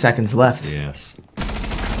 40 seconds left. Yes.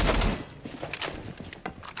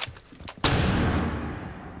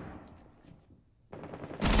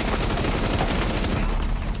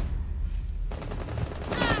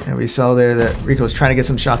 And we saw there that Rico was trying to get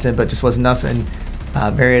some shots in, but just wasn't enough. And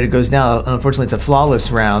Marietta goes down. Unfortunately, it's a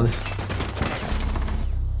flawless round.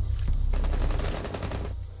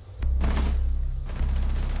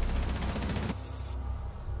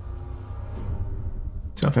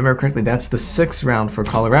 So if I remember correctly, that's the 6th round for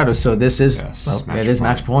Colorado. So this is, Yes, well, match it is point.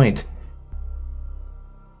 match point.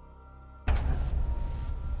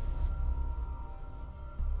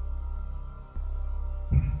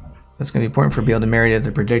 That's going to be important for being able to Marietta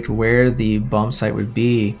to predict where the bomb site would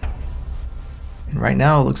be. And right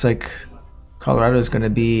now, it looks like Colorado is going to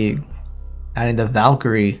be adding the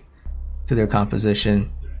Valkyrie to their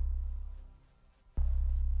composition.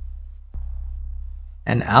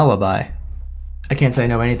 And Alibi. I can't say I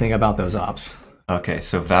know anything about those ops. Okay,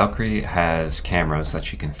 so Valkyrie has cameras that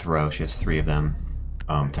she can throw. She has 3 of them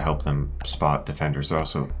to help them spot defenders. They're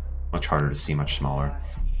also much harder to see, much smaller.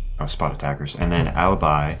 Spot attackers. And then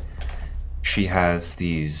Alibi, she has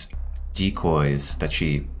these decoys that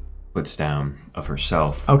she puts down of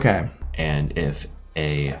herself. Okay. And if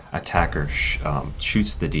a attacker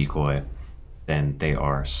shoots the decoy, then they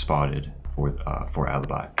are spotted for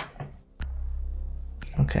Alibi.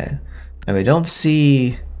 Okay. And we don't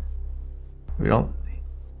see some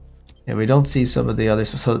of the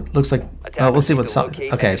others. So it looks like we'll see what's up.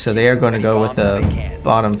 Okay, so they are going to go with the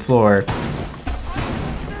bottom floor.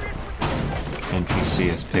 NPC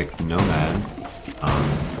has picked Nomad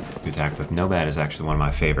to attack with. Nomad is actually one of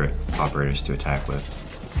my favorite operators to attack with.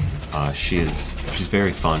 She's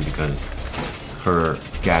very fun because her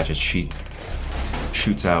gadget, she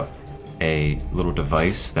shoots out a little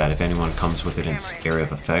device that if anyone comes with it in its area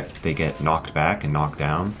of effect, they get knocked back and knocked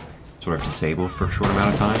down, sort of disabled for a short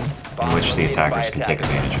amount of time, in which the attackers can take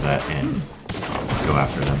advantage of that and go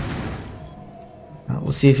after them.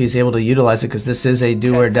 We'll see if he's able to utilize it, because this is a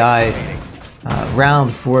do or die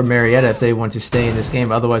round for Marietta if they want to stay in this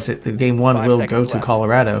game. Otherwise, the game 1 will go to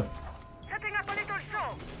Colorado. Setting up a little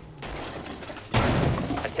show.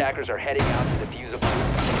 Attackers are heading out to defuse a bomb.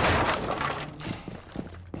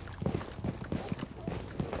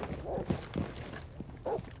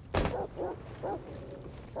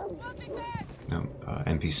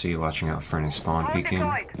 NPC watching out for any spawn peeking.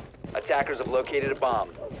 Attackers have located a bomb.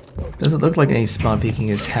 Doesn't look like any spawn peeking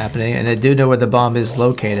is happening, and they do know where the bomb is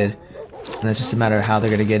located. And it's just a matter of how they're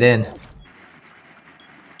going to get in.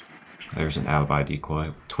 There's an Alibi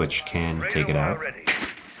decoy. Twitch can take it out.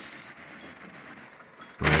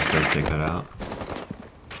 Reyes does take that out.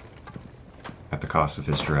 At the cost of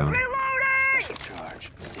his drone.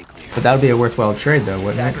 But that would be a worthwhile trade, though,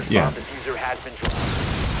 wouldn't it? Attackers Yeah. bomb diffuser has been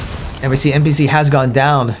dropped. And we see NPC has gone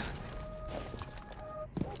down.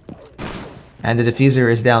 And the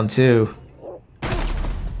diffuser is down too.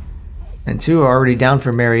 And 2 are already down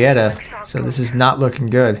for Marietta. So this is not looking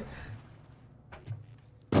good.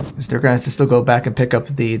 Because they're going to have to still go back and pick up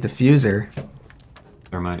the diffuser.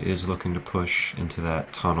 Thermite is looking to push into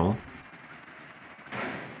that tunnel.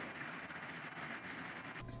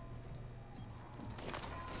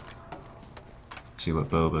 See what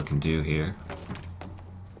Boba can do here.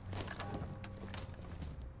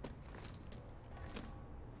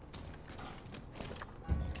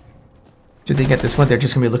 Do you think at this point they're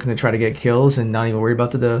just going to be looking to try to get kills and not even worry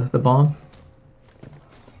about the bomb?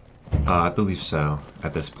 I believe so.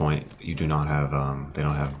 At this point, you do not have they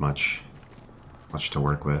don't have much to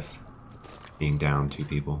work with, being down 2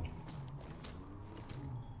 people.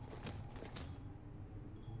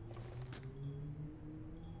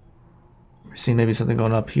 We're seeing maybe something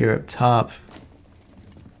going up here up top.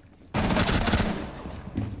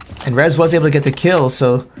 And Rez was able to get the kill,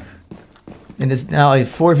 so and it's now a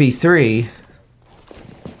 4v3.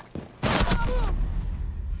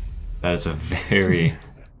 That is a very,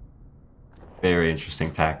 very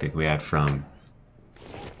interesting tactic we had from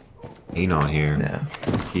Anon here.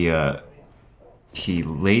 Yeah. He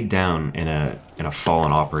laid down in a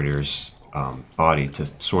fallen operator's body to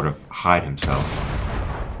sort of hide himself.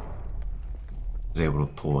 Was able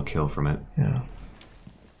to pull a kill from it. Yeah.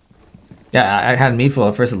 Yeah, I had me full.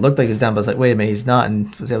 At first it looked like he was down, but I was like, wait a minute, he's not,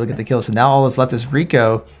 and was able to get the kill. So now all that's left is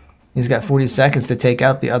Rico. He's got 40 seconds to take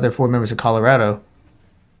out the other 4 members of Colorado.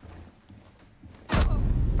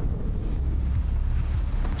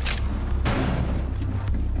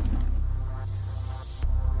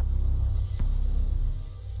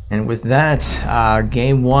 And with that,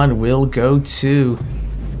 game 1 will go to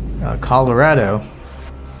Colorado.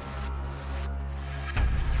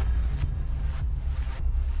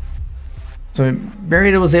 So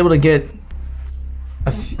Marietta was able to get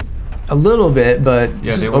a little bit, but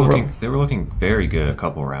yeah, they were looking very good a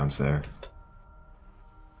couple rounds there.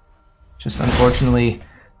 Just unfortunately,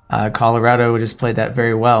 Colorado just played that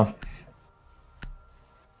very well.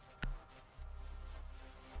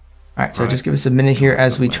 All right, so just give us a minute here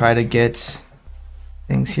as we try to get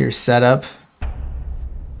things here set up.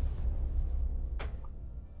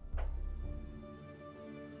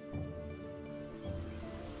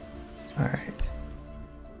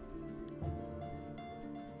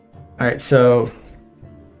 All right, so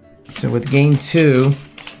with game 2,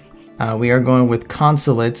 we are going with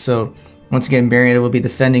Consulate. So once again, Marietta will be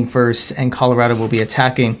defending first, and Colorado will be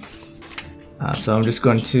attacking. So I'm just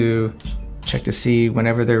going to check to see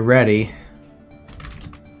whenever they're ready.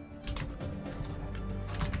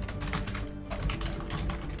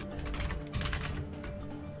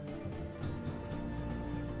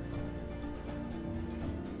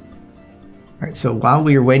 All right, so while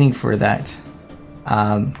we are waiting for that,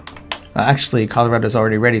 actually, Colorado's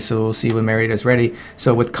already ready, so we'll see when Marietta's ready.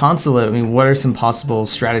 So with Consulate, I mean, what are some possible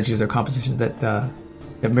strategies or compositions that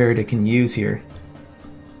that Marietta can use here?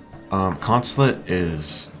 Consulate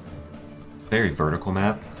is a very vertical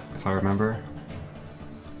map, if I remember,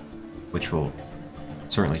 which will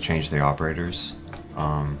certainly change the operators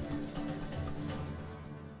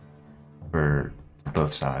for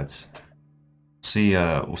both sides.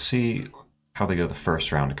 We'll see how they go the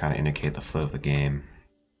first round to kind of indicate the flow of the game.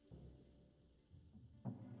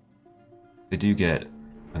 They do get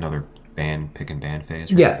another pick and ban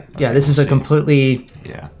phase. Right? Yeah, yeah. This is a completely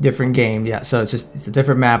different game. Yeah, so it's a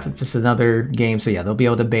different map. It's just another game. So yeah, they'll be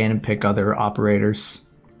able to ban and pick other operators.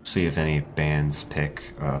 See if any bans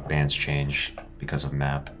change because of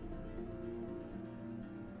map.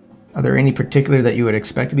 Are there any particular that you would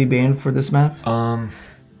expect to be banned for this map?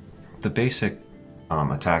 The basic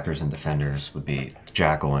attackers and defenders would be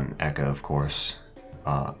Jackal and Echo, of course.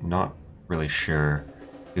 Not really sure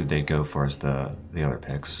who they'd go for as the other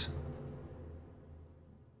picks.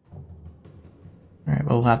 All right,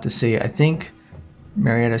 well, we'll have to see. I think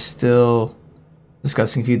Marietta's still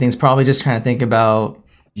discussing a few things, probably just trying to think about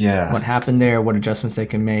what happened there, what adjustments they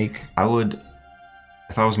can make. I would,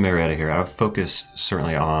 if I was Marietta here, I would focus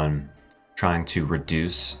certainly on trying to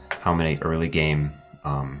reduce how many early game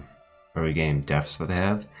deaths that they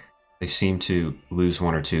have. They seem to lose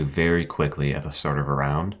 1 or 2 very quickly at the start of a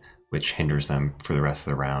round, which hinders them for the rest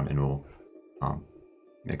of the round and will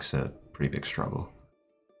makes a pretty big struggle.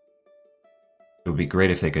 It would be great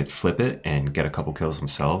if they could flip it and get a couple kills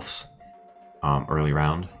themselves early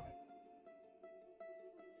round.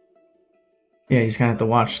 Yeah, you just kind of have to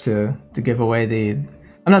watch to give away the...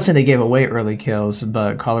 I'm not saying they gave away early kills,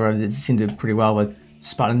 but Colorado did seem to do pretty well with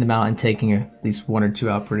spotting them out and taking at least 1 or 2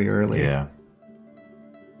 out pretty early. Yeah.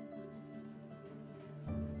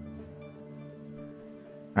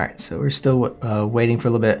 All right, so we're still waiting for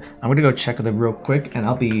a little bit. I'm going to go check with them real quick, and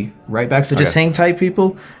I'll be right back. So just hang tight,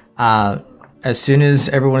 people. as soon as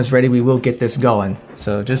everyone is ready, we will get this going.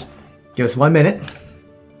 So just give us 1 minute.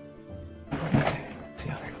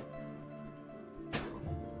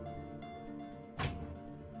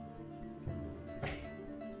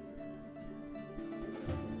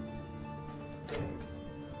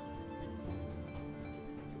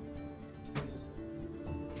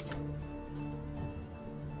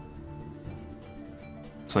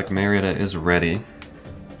 Looks like Marietta is ready.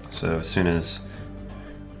 So as soon as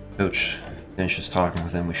Coach finishes talking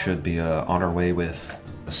with him, we should be on our way with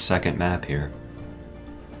a second map here.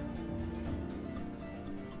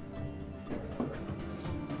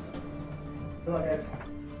 Good luck, guys.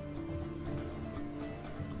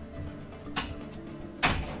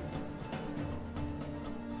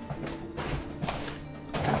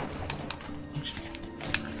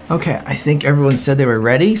 Okay, I think everyone said they were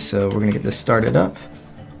ready, so we're gonna get this started up.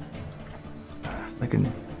 If I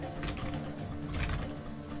can.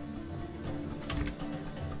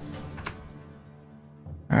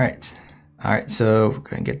 All right, so we're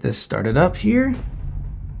gonna get this started up here.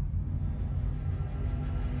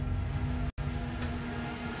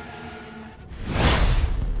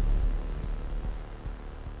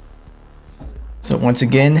 So once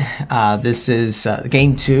again, this is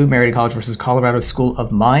Game 2, Marietta College versus Colorado School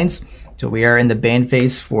of Mines. So we are in the ban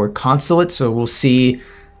phase for Consulate, so we'll see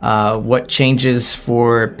what changes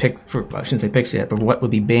for I shouldn't say picks yet, but what will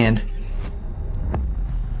be banned.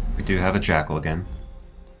 We do have a Jackal again.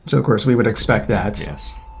 So of course we would expect that.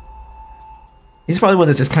 Yes. He's probably one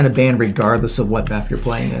that's just kind of banned regardless of what map you're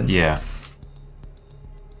playing in. Yeah.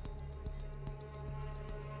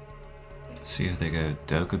 See if they go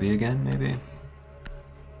Dokkaebi again, maybe?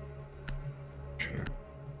 Sure.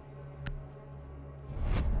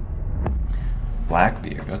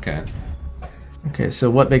 Blackbeard, okay. Okay, so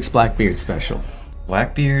what makes Blackbeard special?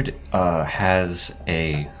 Blackbeard has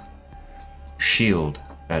a shield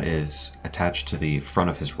that is attached to the front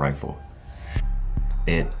of his rifle.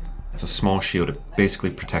 It's a small shield. It basically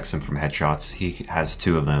protects him from headshots. He has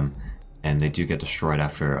 2 of them, and they do get destroyed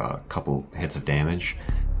after a couple hits of damage.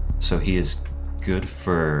 So he is good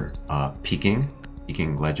for peeking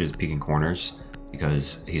ledges, peeking corners,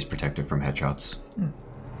 because he's protected from headshots.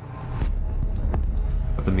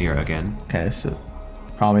 But the mirror again. Okay, so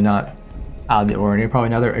probably not out of the ordinary. Probably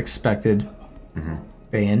another expected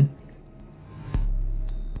ban.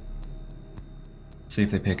 See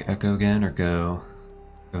if they pick Echo again or go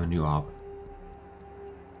new op.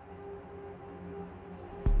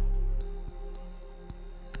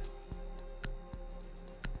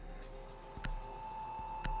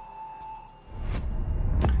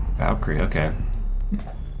 Valkyrie, okay.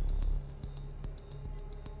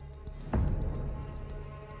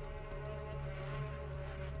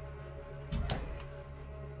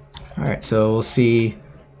 All right, so we'll see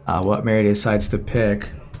what Marietta decides to pick.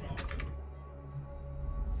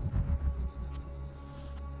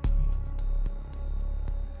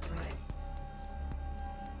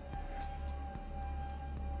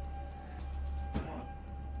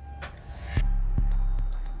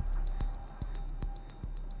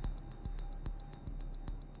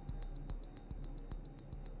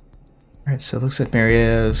 Alright, so it looks like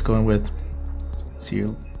Marietta is going with. See,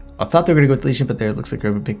 I thought they were going to go with Legion, but there looks like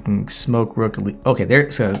they're picking Smoke, Rook. Okay, they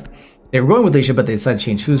were going with Legion, but they decided to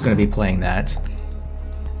change who's going to be playing that.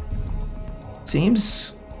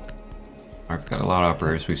 Seems. I've got a lot of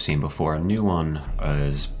operators we've seen before. A new one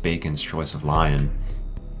is Bacon's Choice of Lion.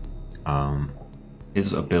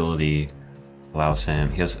 His ability allows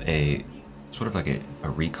him. He has a sort of like a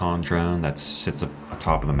recon drone that sits up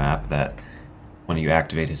atop of the map that. When you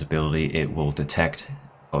activate his ability, it will detect.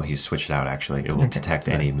 Oh, he's switched out actually. It will detect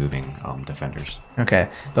any moving defenders. Okay,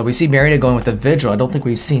 but we see Marietta going with the Vigil. I don't think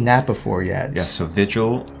we've seen that before yet. Yeah, so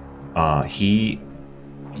Vigil, he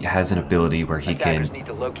has an ability where he can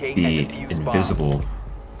be invisible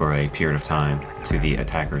for a period of time to the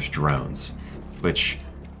attacker's drones, which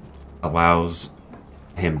allows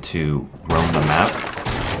him to roam the map.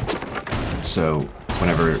 So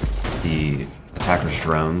whenever the attacker's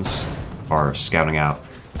drones are scouting out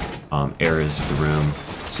areas of the room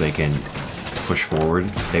so they can push forward,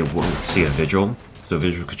 they won't see a Vigil. So a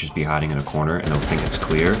Vigil could just be hiding in a corner and they'll think it's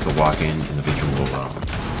clear. They'll walk in and the Vigil will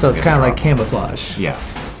so it's kind of like camouflage. Yeah.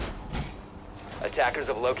 Attackers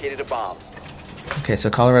have located a bomb. Okay, so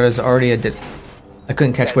Colorado's already I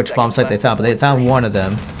couldn't catch which bomb site they found, but they found one of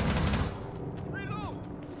them.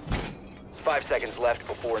 5 seconds left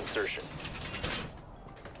before insertion.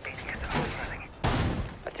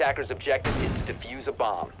 Attacker's objective is to defuse a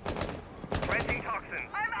bomb. Planting toxin.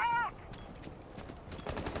 I'm out!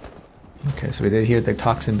 Okay, so we did hear the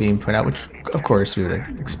toxin being put out, which of course we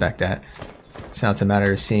would expect that. So now it's a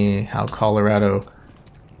matter of seeing how Colorado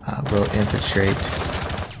will infiltrate.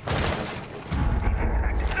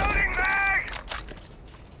 Loading mag!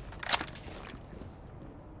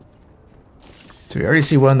 So we already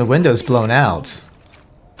see one of the windows blown out.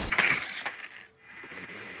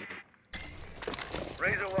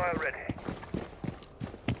 Razor wire ready.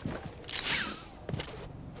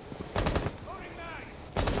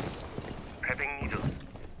 Prepping needle.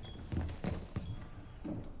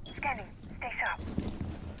 Scanning. Stay sharp.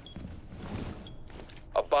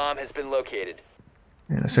 A bomb has been located.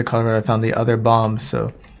 Yeah, looks like Colorado found the other bomb,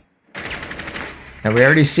 so... Now we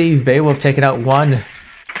already see Beowulf taking out one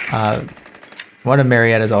of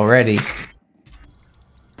Marietta's already.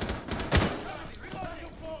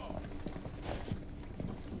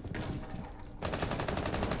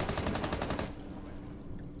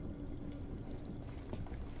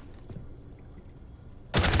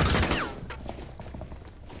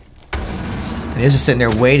 And he was just sitting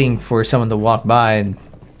there waiting for someone to walk by, and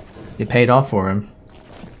it paid off for him.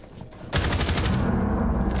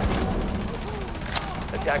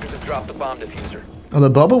 Attackers have dropped the bomb diffuser. Well, the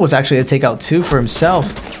Boba was actually a takeout 2 for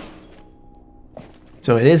himself.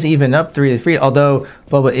 So it is even up 3-3, although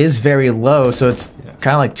Boba is very low, so it's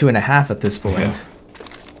kind of like 2.5 at this point. Yeah.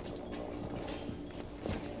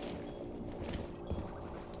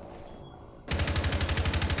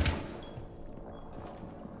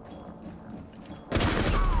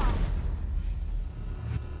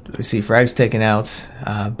 We see Frag's taken out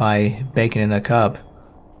by Bacon in a cup.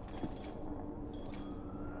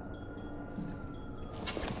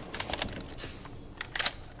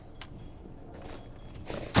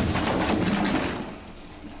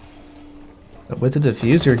 But with the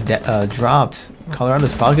diffuser dropped,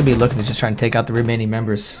 Colorado's probably going to be looking to just try and take out the remaining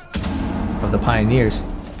members of the Pioneers.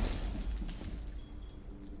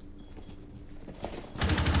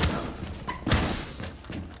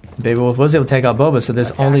 Beowulf was able to take out Boba, so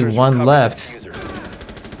there's only one left.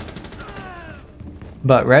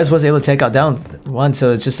 But Rez was able to take out down one,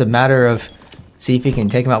 so it's just a matter of see if he can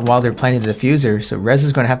take him out while they're planting the diffuser. So Rez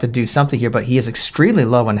is going to have to do something here, but he is extremely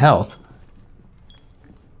low on health.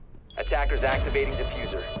 Attackers activating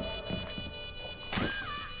diffuser.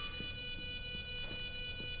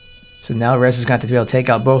 So now Rez is going to have to be able to take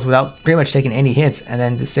out both without pretty much taking any hits, and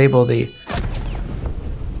then disable the...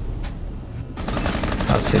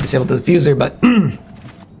 I was going to say disable the diffuser, but...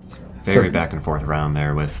 Very back and forth round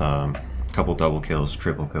there with a couple double kills,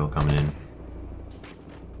 triple kill coming in.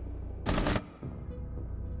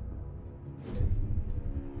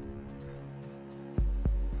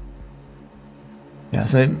 Yeah,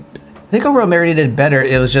 so I think overall Marietta did better.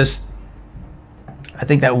 It was just... I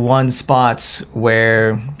think that one spot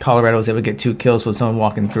where Colorado was able to get 2 kills with someone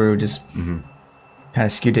walking through just kind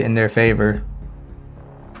of skewed it in their favor.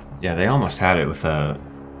 Yeah, they almost had it with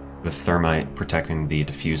Thermite protecting the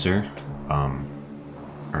diffuser.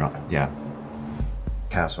 Or not, yeah.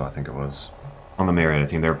 Castle, I think it was. On the Marietta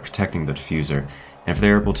team, they were protecting the diffuser. And if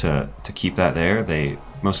they were able to keep that there, they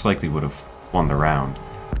most likely would have won the round.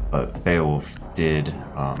 But Beowulf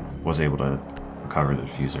was able to recover the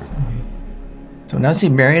diffuser. So now see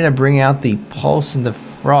Marietta bring out the Pulse and the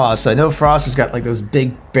Frost. So I know Frost has got like those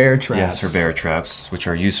big bear traps. Yes, her bear traps, which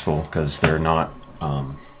are useful because they're not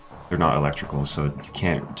electrical, so you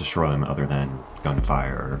can't destroy them other than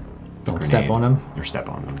gunfire or Don't step on them. Or step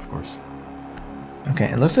on them, of course.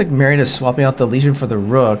 Okay, it looks like Marietta's swapping out the Legion for the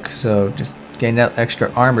Rook, so just getting that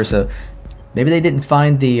extra armor. So maybe they didn't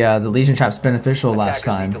find the Legion traps beneficial last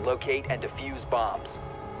time. Attackers need to locate and defuse bombs.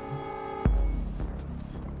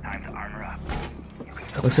 Time to armor up.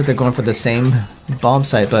 It looks like they're going for the same bomb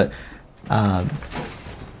site, but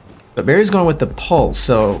Barry's going with the Pulse.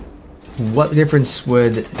 So what difference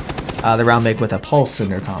would the round make with a Pulse in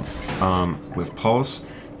their comp? With Pulse,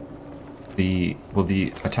 the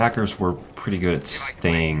attackers were pretty good at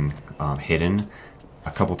staying hidden.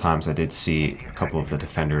 A couple times I did see a couple of the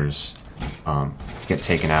defenders get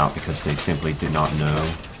taken out because they simply did not know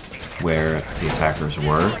where the attackers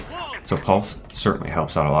were. So Pulse certainly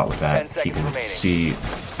helps out a lot with that. He can see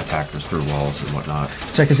attackers through walls and whatnot.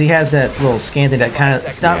 Sorry, because he has that little scan thing that kind of,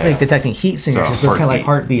 it's not like detecting heat signatures, but it's kind of like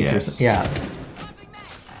heartbeats or something. Yeah.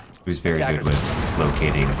 He was very good with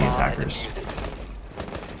locating the attackers.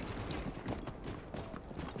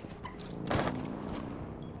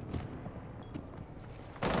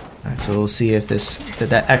 Alright, so we'll see if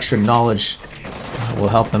that extra knowledge will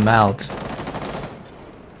help them out.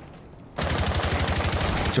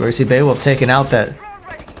 So we see Beowulf taking out that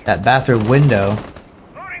bathroom window.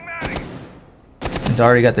 He's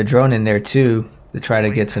already got the drone in there too to try to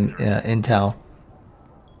get some intel.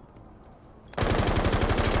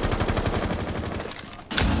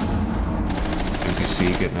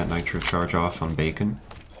 see getting that nitro charge off on Bacon.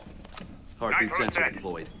 Heartbeat sensor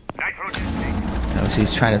deployed. Nitro testing. Obviously,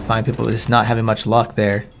 he's trying to find people, just not having much luck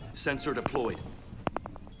there. Sensor deployed.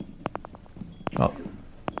 Well,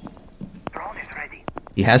 Drone is ready.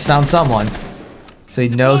 he has found someone, so he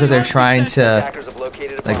knows that they're trying to Attackers have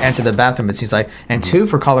located a like bomb. enter the bathroom. It seems like, and 2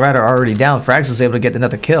 for Colorado are already down. Frags was able to get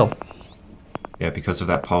another kill. Yeah, because of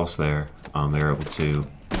that pulse there, they were able to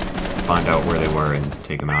find out where they were and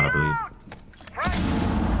take them out, I believe.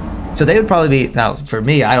 So they would probably be, now for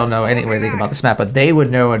me, I don't know anything about this map, but they would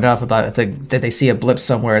know enough about if they see a blip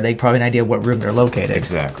somewhere, they probably have an idea what room they're located.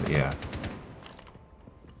 Exactly, yeah.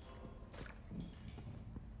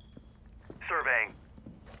 Surveying.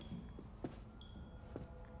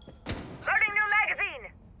 Loading new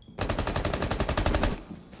magazine.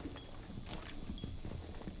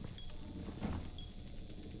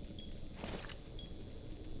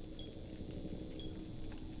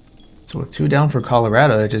 So with 2 down for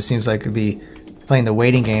Colorado, it just seems like it could be playing the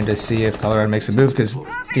waiting game to see if Colorado makes a move, because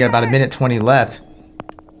they got about 1:20 left.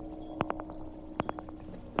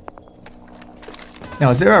 Now,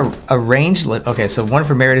 is there a range? Okay, so 1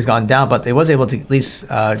 for Marietta has gone down, but they was able to at least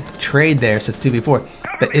trade there since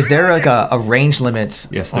 2v4. But is there like a range limit?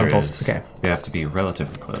 Yes, on there both? is. Okay. They have to be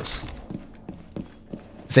relatively close.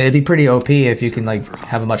 So it'd be pretty OP if you can like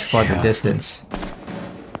have a much farther distance.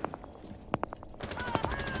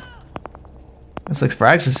 Looks like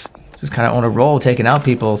Frags is just kind of on a roll, taking out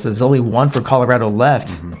people. So there's only 1 for Colorado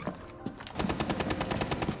left.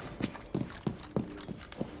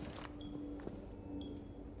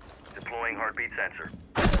 Deploying heartbeat sensor.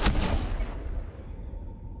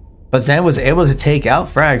 But Zen was able to take out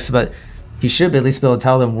Frags, but he should at least be able to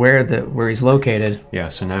tell them where he's located. Yeah,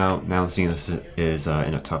 so now Zenith is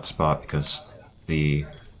in a tough spot because the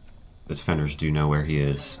defenders do know where he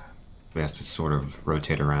is. He has to sort of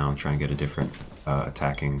rotate around, try and get a different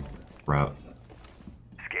attacking route.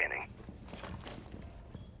 Scanning.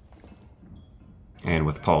 And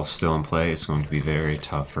with Pulse still in play, it's going to be very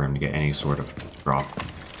tough for him to get any sort of drop.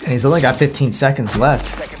 And he's only got 15 seconds left.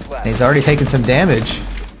 Seconds left. And he's already taken some damage.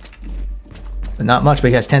 But not much, but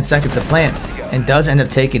he has 10 seconds to plant. And does end up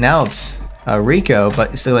taking out Rico,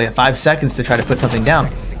 but still like 5 seconds to try to put something down.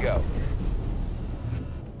 To go.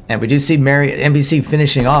 And we do see NBC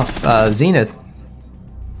finishing off Zenith.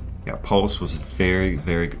 Yeah, Pulse was very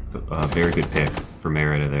good pick for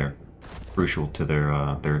Marietta there. Crucial to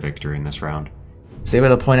their victory in this round. So they were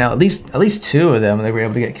able to point out at least 2 of them. They were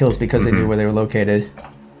able to get kills because they knew where they were located.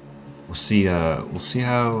 We'll see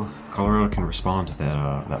how Colorado can respond to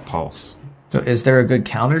that Pulse. So is there a good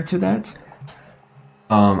counter to that?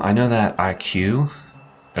 I know that IQ.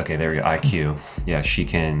 Okay, there we go. IQ. Yeah, she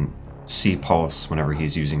can see Pulse whenever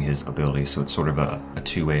he's using his ability, so it's sort of a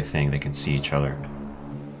two-way thing. They can see each other.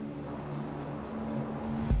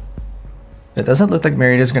 It doesn't look like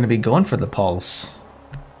Marietta's going to be going for the Pulse.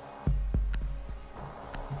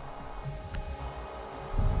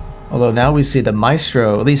 Although now we see the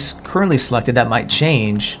Maestro, at least currently selected, that might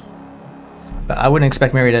change. But I wouldn't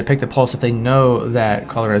expect Marietta to pick the Pulse if they know that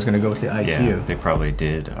Colorado's going to go with the IQ. Yeah, they probably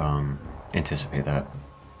did anticipate that.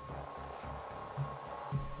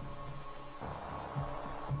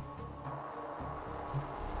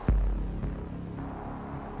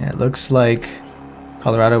 And it looks like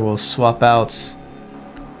Colorado will swap out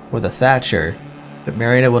with a Thatcher, but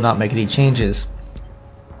Marietta will not make any changes.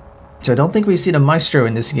 So I don't think we've seen a Maestro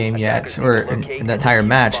in this game yet, or in the entire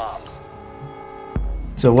match.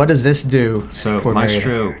 So what does this do for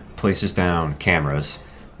Maestro Marietta? places down cameras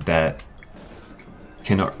that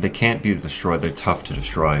can't be destroyed. They're tough to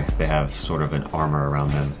destroy. They have sort of an armor around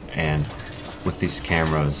them, and with these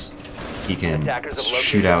cameras, he can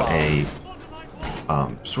shoot out a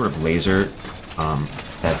sort of laser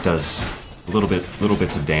that does little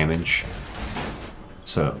bits of damage.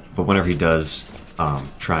 So, but whenever he does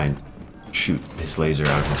try and shoot his laser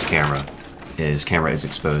out of his camera is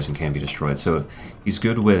exposed and can be destroyed. So he's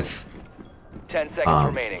good with 10 seconds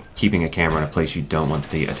remaining. keeping a camera in a place you don't want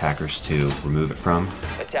the attackers to remove it from,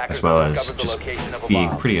 Attackers as well have as discovered the just location of a being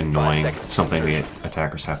bomb. pretty 5 annoying. seconds It's something the insertion.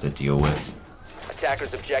 attackers have to deal with.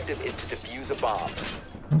 Attacker's objective is to defuse a bomb.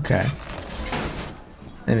 Okay.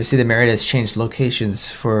 And we see that Marietta has changed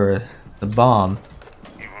locations for the bomb.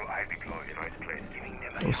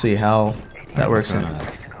 We'll see how that works.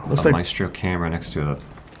 Looks A like Maestro camera next to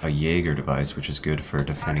a Jaeger device, which is good for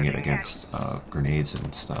defending it against grenades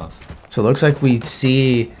and stuff. so. It looks like we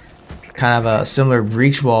see kind of a similar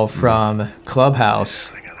breach wall from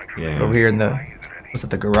Clubhouse Yeah, over here in the, was it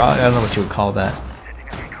the garage? I don't know what you would call that.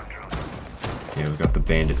 yeah, we've got the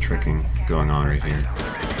bandit tricking going on right here.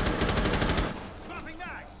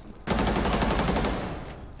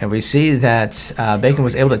 And we see that Bacon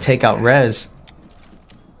was able to take out Rez.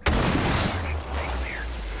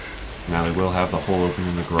 Now they will have the hole open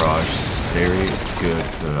in the garage. Very good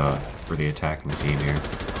for the attacking team here,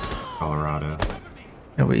 Colorado.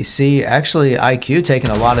 And we see actually IQ taking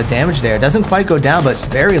a lot of damage there. It doesn't quite go down, but it's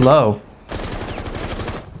very low.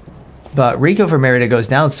 But Rico for Marietta goes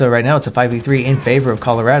down, so right now it's a 5v3 in favor of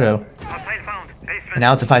Colorado. And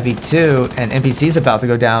now it's a 5v2, and NPC's about to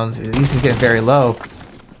go down. At least he's getting very low.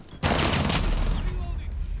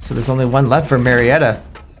 So there's only one left for Marietta.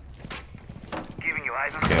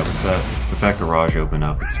 Yeah, with that garage open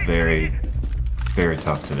up, it's very, very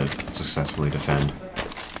tough to successfully defend.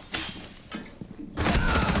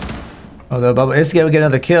 Although Bubba is going to get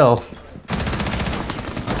another kill.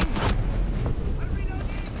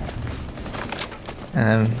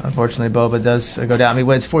 And unfortunately, Boba does go down. I mean,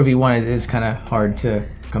 when it's 4v1, it is kind of hard to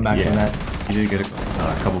come back from that. He did get a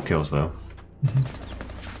couple kills, though.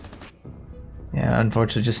 Yeah,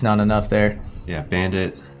 unfortunately, just not enough there. Yeah,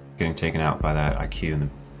 Bandit getting taken out by that IQ in the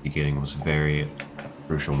beginning was a very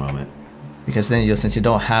crucial moment. Because then, since you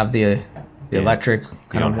don't have the electric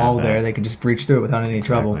kind of wall there, they can just breach through it without any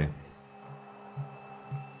trouble.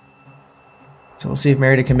 So we'll see if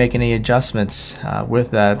Marietta can make any adjustments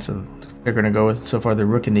with that. So they're going to go with, so far, the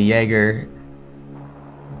Rook and the Jaeger.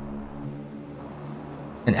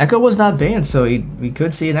 And Echo was not banned, so we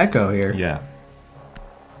could see an Echo here. Yeah.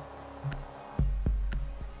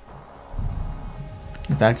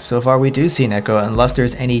 In fact, so far we do see an Echo, unless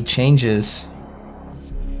there's any changes.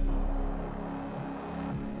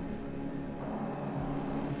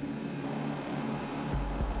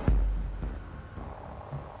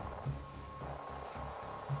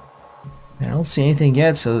 I don't see anything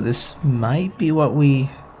yet, so this might be what we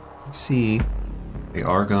see. They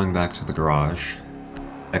are going back to the garage.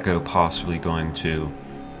 Echo possibly going to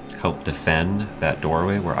help defend that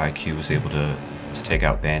doorway where IQ was able to take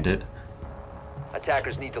out Bandit.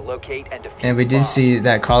 Attackers need to locate and defuse. And we did see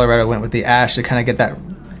that Colorado went with the Ash to kind of get that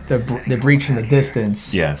the breach from the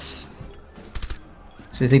distance. Yes.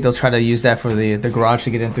 So you think they'll try to use that for the garage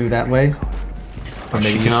to get in through that way? Or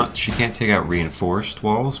maybe She can't take out reinforced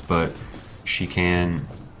walls, but she can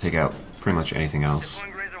take out pretty much anything else.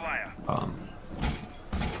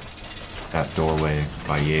 That doorway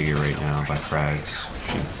by Jaeger right now, by frags,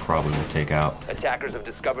 she probably will take out. Attackers have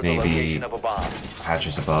discovered Maybe the location of a bomb.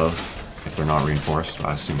 Hatches above, if they're not reinforced.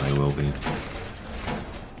 I assume they will be.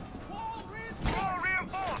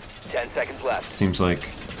 10 seconds left. Seems like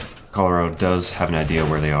Colorado does have an idea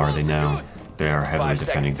where they are. They know they are heavily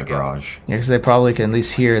defending the garage. Yeah, because they probably can at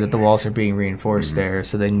least hear that the walls are being reinforced there,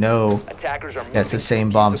 so they know Attackers are that's the same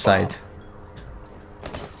bomb site.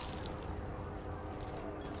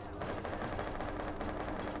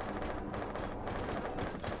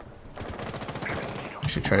 We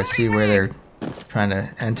should try to see where they're trying to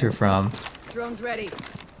enter from. Drone's ready.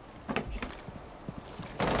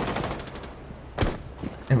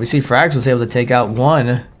 And we see Frags was able to take out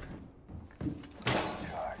one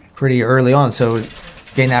pretty early on, so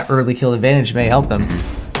getting that early kill advantage may help them.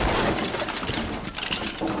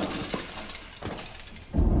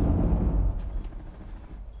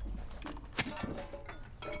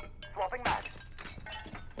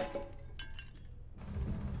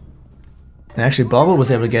 And actually, Bubba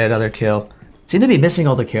was able to get another kill. Seem to be missing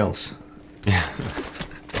all the kills. Yeah.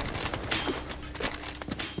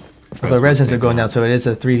 Although residents are going down, so it is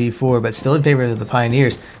a 3v4, but still in favor of the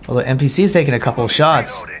Pioneers. Although NPC is taking a couple of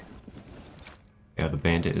shots. Yeah, the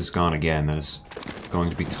Bandit is gone again. That is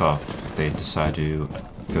going to be tough if they decide to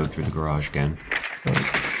go through the garage again.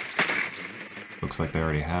 Looks like they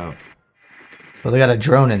already have. Well, they got a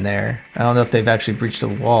drone in there. I don't know if they've actually breached a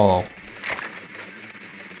wall.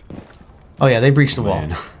 Oh yeah, they breached the wall.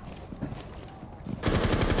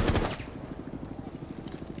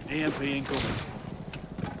 AMP incoming.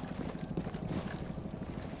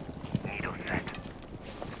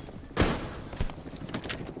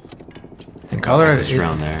 And Colorado,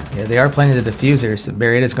 drone there. Yeah, they are planning the diffuser, so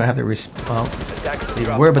Marietta's going to have to well,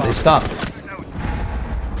 they were, but they stopped.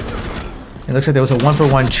 It looks like there was a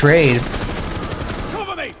 1-for-1 trade.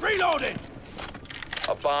 Cover me! Reloading!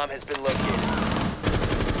 A bomb has been located.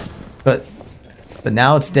 But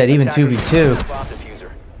now it's dead, even 2v2. Bomb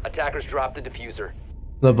diffuser. Attackers drop the diffuser.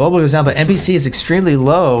 The Bobo goes down, but NPC is extremely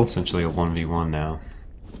low. Essentially a 1v1 now.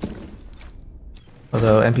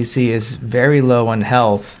 Although NPC is very low on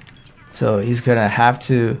health. So he's going to have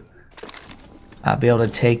to be able to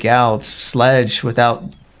take out Sledge without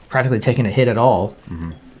practically taking a hit at all.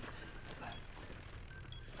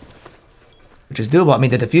 Which is doable. I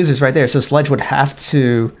mean, the diffuser's right there, so Sledge would have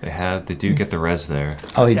to... They do get the res there.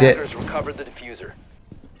 Oh, he did. Attackers recovered the diffuser.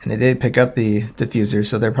 And they did pick up the diffuser,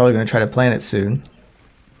 so they're probably going to try to plant it soon.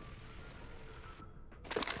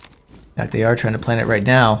 In fact, they are trying to plant it right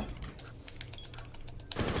now.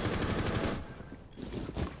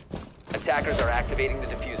 Attackers are activating the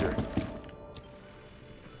diffuser.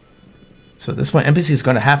 So this one, NPC is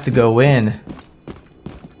going to have to go in.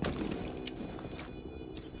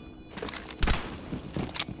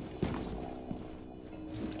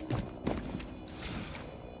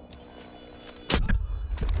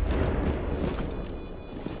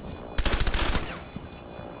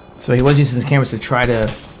 So he was using his cameras to try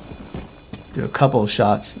to do a couple of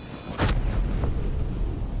shots.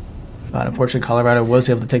 But unfortunately, Colorado was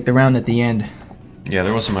able to take the round at the end. Yeah,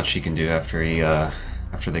 there wasn't much he can do after he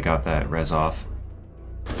after they got that res off.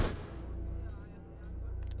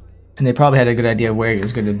 And they probably had a good idea where he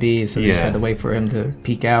was going to be, so they just Yeah. had to wait for him to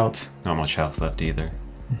peek out. Not much health left either.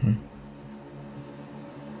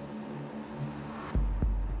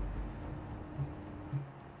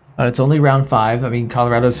 It's only round 5. I mean,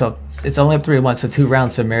 Colorado's up. It's only up 3-1, so 2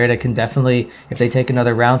 rounds. So Marietta can definitely, if they take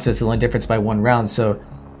another round, so it's the only difference by 1 round. So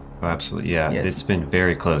Oh, absolutely, yeah. Yeah, It's been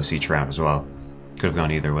very close each round as well. Could have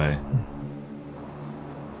gone either way.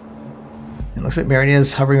 it looks like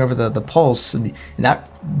Marietta's hovering over the pulse, and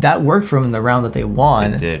that worked for them in the round that they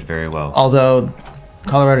won. It did very well. Although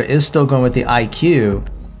Colorado is still going with the IQ,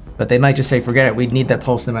 but they might just say, forget it, we need that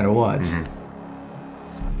pulse no matter what.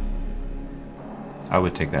 I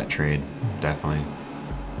would take that trade, definitely.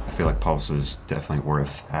 I feel like Pulse is definitely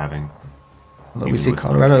worth having. Although we even see with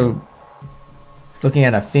Colorado looking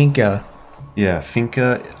at a Finca. Yeah,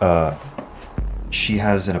 Finca, she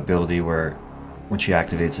has an ability where when she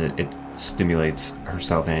activates it, it stimulates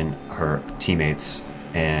herself and her teammates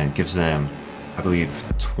and gives them, I believe,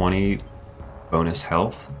 20 bonus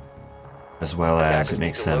health, as well as it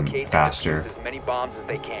makes them faster. As many bombs as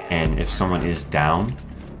they can. And if someone is down,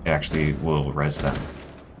 it actually will res them.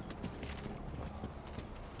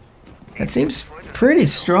 That seems pretty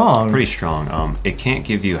strong. Pretty strong. It can't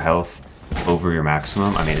give you health over your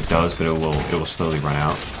maximum. I mean, it does, but it will slowly run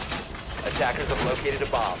out. Attackers have located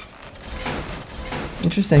a bomb.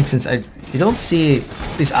 Interesting, since you don't see,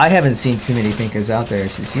 at least I haven't seen too many Fincas out there.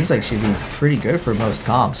 She seems like she'd be pretty good for most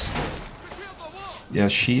comps. Yeah,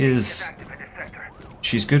 she is.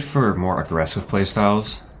 She's good for more aggressive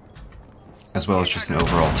playstyles, as well as just an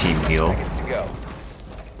overall team heal. Seconds to go.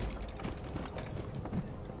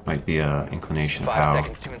 Might be a inclination of 5 how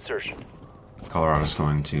seconds to insertion. Colorado's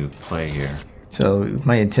going to play here. So we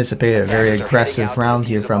might anticipate a very aggressive round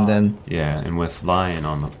here from them. Yeah, and with Lion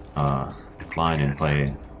on the Lion in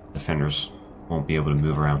play, defenders won't be able to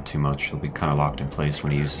move around too much. They'll be kind of locked in place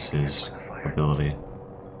when he uses his ability.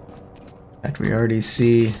 In fact, we already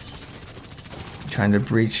see trying to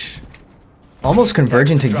breach, almost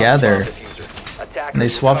converging together. And they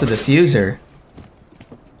swapped the diffuser.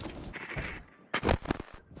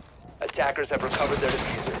 Attackers have recovered their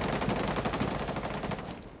diffuser.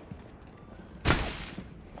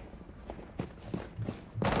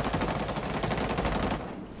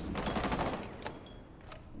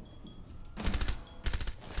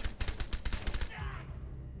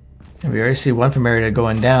 And we already see one from Marietta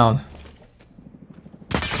going down.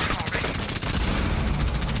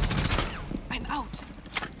 I'm out.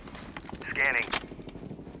 Scanning.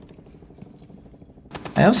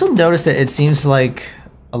 I also noticed that it seems like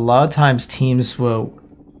a lot of times teams will,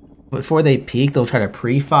 before they peek, they'll try to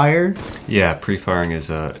pre-fire. Yeah, pre-firing is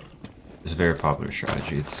a very popular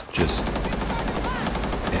strategy. It's just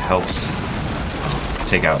it helps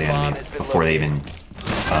take out the enemy before they even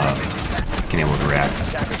can able to react.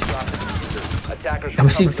 Attackers dropped the diffuser. Attackers And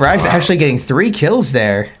we see recovered Frags actually getting 3 kills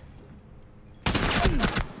there.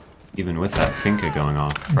 Even with that Finca going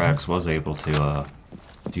off, Frags was able to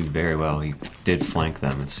do very well. He did flank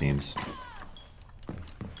them, it seems.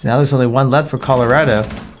 So now there's only one left for Colorado.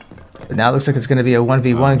 But now it looks like it's going to be a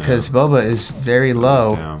 1v1 because Boba is very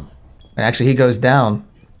low. Down. And actually he goes down.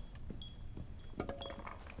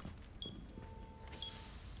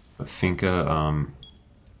 But Finca,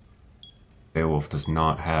 Beowulf does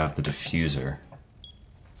not have the diffuser.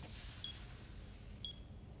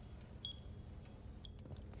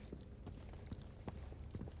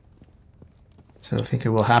 So I think it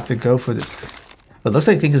will have to go for the... But it looks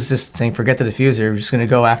like Finca's just saying forget the diffuser. We're just going to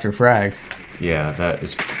go after Frags. Yeah, that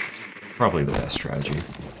is probably the best strategy.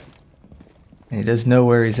 And he does know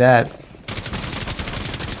where he's at.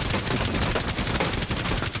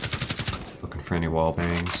 Looking for any wall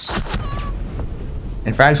bangs.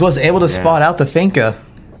 And Frags was able to spot out the Finca.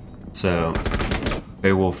 So,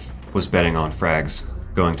 Beowulf was betting on Frags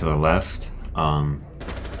going to the left,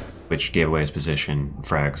 which gave away his position.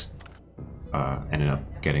 Frags ended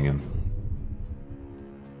up getting him.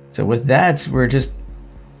 So with that, we're just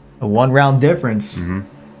a 1-round difference.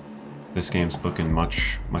 This game's looking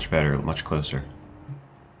much better, much closer.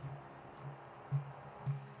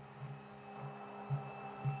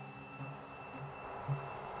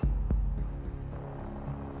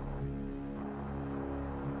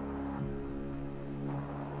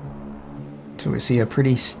 So we see a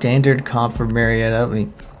pretty standard comp for Marietta.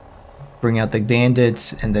 We bring out the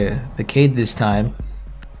bandits and the Cade this time.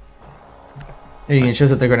 And it shows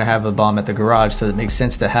that they're going to have a bomb at the garage, so it makes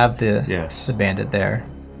sense to have the bandit there.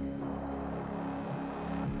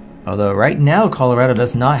 Although right now Colorado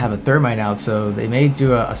does not have a thermite out, so they may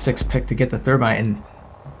do a 6 pick to get the thermite. And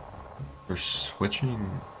they're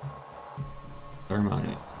switching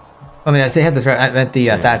thermite. I mean, they have the I meant the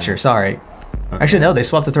Thatcher. Sorry. Okay. Actually, no, they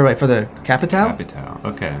swapped the thermite for the Capital. Capital.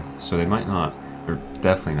 Okay, so they might not. They're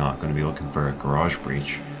definitely not going to be looking for a garage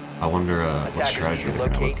breach. I wonder what strategy they're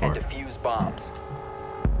going to look for. Defuse bombs.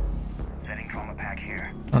 Setting trauma pack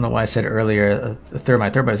here. I don't know why I said earlier the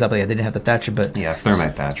thermite. Thermite is up, I didn't have the Thatcher, but Yeah,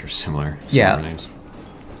 thermite Thatcher, similar names.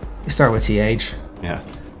 You start with TH. Yeah.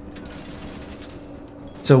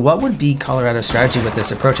 So what would be Colorado's strategy with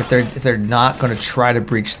this approach if they're not going to try to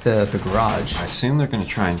breach the garage? I assume they're going to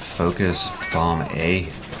try and focus bomb A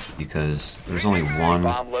because there's only one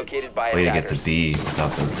Bomb located by way to get attackers. to B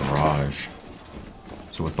without the garage.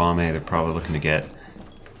 So with bomb A, they're probably looking to get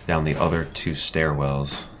down the other 2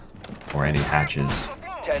 stairwells or any hatches.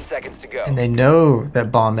 10 seconds to go. And they know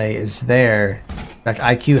that bomb A is there. In fact,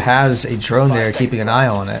 IQ has a drone there keeping an eye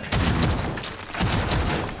on it.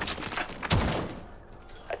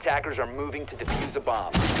 Attackers are moving to defuse a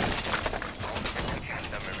bomb.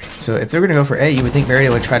 So if they're going to go for A, you would think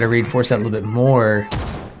Marietta would try to reinforce that a little bit more.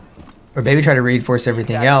 Or maybe try to reinforce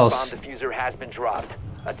everything Attacker else. Bomb diffuser has been dropped.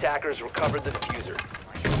 Attackers recovered the diffuser.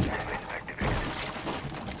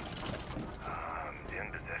 The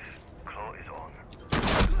end of this. Claw is on.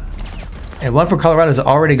 And one for Colorado has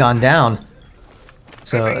already gone down.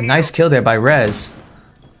 So a nice kill there by Rez.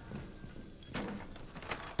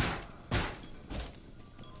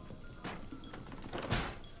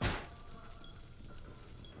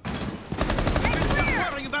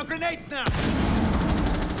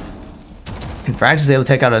 And Frax is able to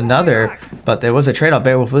take out another, but there was a trade-off.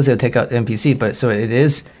 Beowulf was able to take out NPC, but so it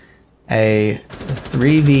is a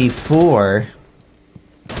 3v4.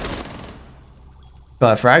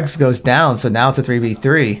 But Frags goes down, so now it's a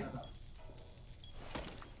 3v3.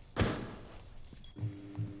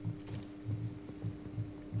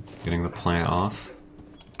 Getting the plant off.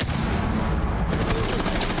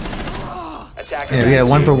 Attackers Yeah, we had a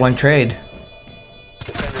 1-for-1 trade.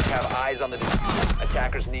 Defenders have eyes on the diffuser.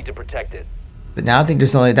 Attackers need to protect it. But now I think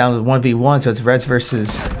there's only down to 1v1, so it's Reds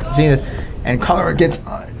versus Zenith. And Colorado gets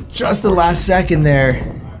just the last second there.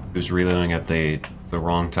 He was reloading at the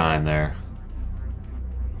wrong time there.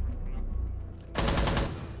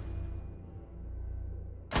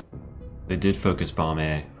 They did focus bomb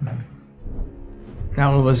A. That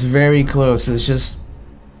one was very close. It was just...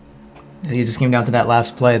 He just came down to that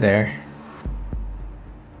last play there.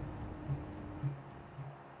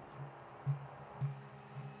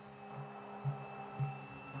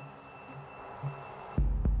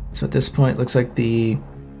 So at this point, it looks like the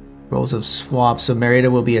roles have swapped. So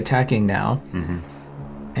Marietta will be attacking now.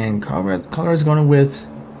 And Colorado's going with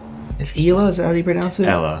Ela, is that how you pronounce it?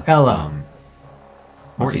 Ella. Ella.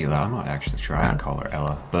 Or Ela, I'm not actually sure. I call her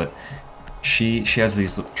Ella. But she has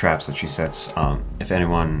these traps that she sets. If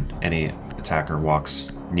any attacker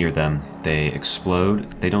walks near them, they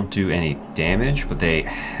explode. They don't do any damage, but they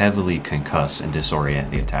heavily concuss and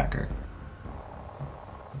disorient the attacker.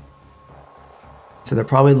 So they're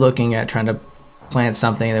probably looking at trying to plant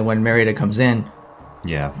something, and then when Marietta comes in,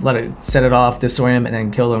 Yeah. let it set it off, disorient him, and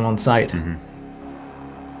then kill them on sight.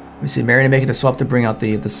 We see Marietta making a swap to bring out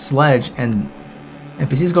the sledge, and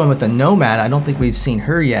NPC's going with the Nomad. I don't think we've seen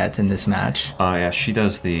her yet in this match. Yeah, she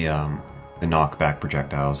does the knockback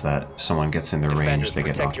projectiles that if someone gets in their range, Defenders, they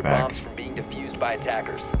get protect knocked your back. bombs from being defused by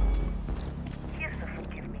attackers. Here's the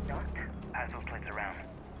forgive me not. Pass those plates around.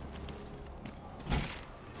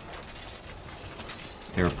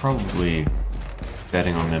 They were probably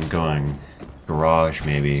betting on them going garage,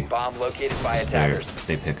 maybe. Bomb located by They attackers.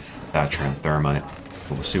 pick Thatcher and Thermite.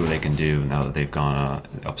 But we'll see what they can do now that they've gone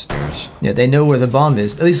upstairs. Yeah, they know where the bomb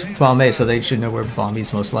is. At least bomb A, so they should know where bomb B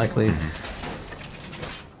is most likely.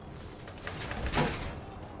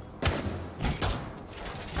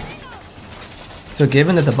 So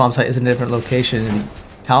given that the bomb site is in a different location,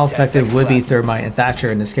 how effective would be Thermite and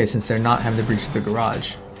Thatcher in this case, since they're not having to breach the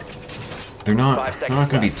garage? They're not 5 seconds going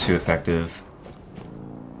to be left. too effective,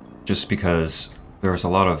 just because There was a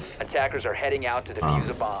lot of Attackers are heading out to defuse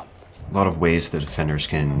a bomb. ways the defenders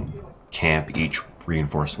can camp each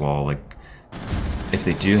reinforced wall. Like, if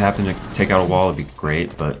they do happen to take out a wall, it'd be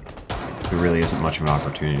great, but there really isn't much of an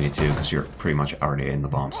opportunity to, because you're pretty much already in the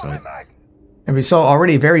bomb site. And we saw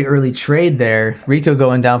already a very early trade there. Rico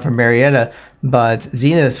going down for Marietta, but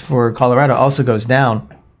Zenith for Colorado also goes down.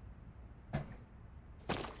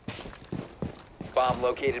 Bomb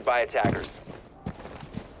located by attackers.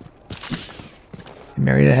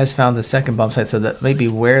 Marietta has found the second bomb site, so that may be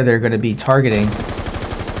where they're going to be targeting.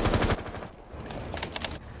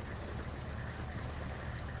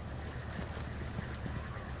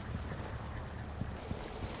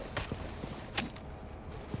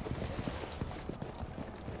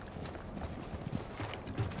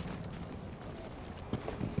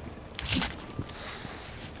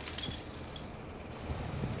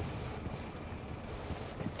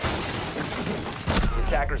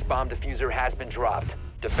 Attacker's bomb diffuser has been dropped.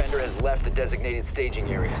 Defender has left the designated staging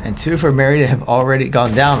area. And 2 for Marietta have already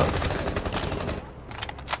gone down.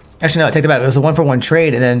 Actually, no, I take that back. It was a 1-for-1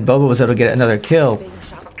 trade, and then Boba was able to get another kill.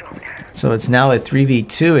 So it's now a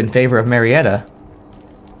 3v2 in favor of Marietta.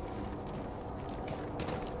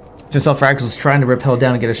 Just saw Fractal's trying to rappel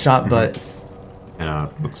down and get a shot, but...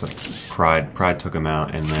 And looks like Pride took him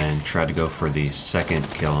out and then tried to go for the second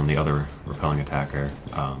kill on the other repelling attacker.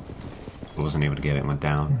 But wasn't able to get it and went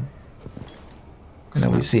down. And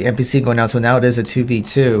then we see NPC going down, so now it is a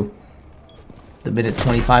 2v2. The minute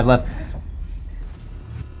 25 left.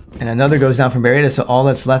 And another goes down from Marietta, so all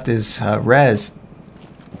that's left is Rez.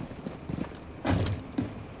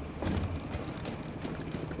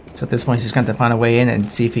 So at this point, he's just going to have to find a way in and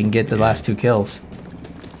see if he can get the last 2 kills.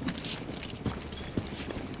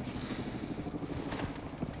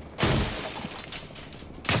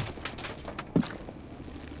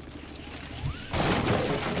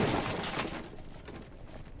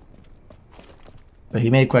 But he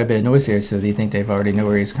made quite a bit of noise here, so do you think they've already know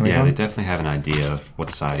where he's coming from? Yeah, they definitely have an idea of what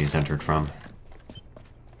side he's entered from.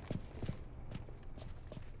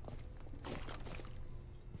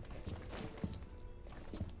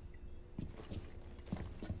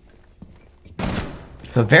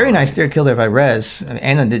 So very nice steer kill there by Rez. I mean,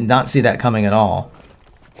 Anna did not see that coming at all.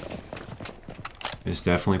 It's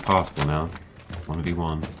definitely possible now.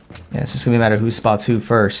 1v1. Yeah, it's just going to be a matter of who spots who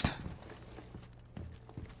first.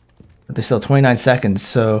 But there's still 29 seconds,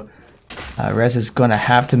 so Rez is going to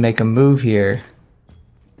have to make a move here.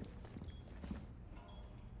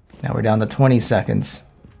 Now we're down to 20 seconds.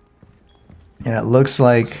 And it looks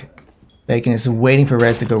like Bacon is waiting for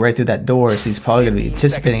Rez to go right through that door, so he's probably going to be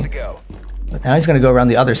anticipating. But now he's going to go around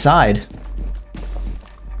the other side.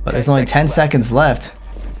 But there's only 10 seconds left.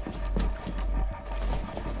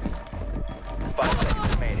 5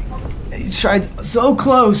 seconds remaining. He tried so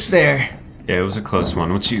close there. Yeah, it was a close one.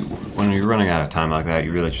 When you're running out of time like that,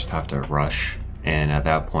 you really just have to rush. And at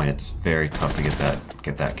that point, it's very tough to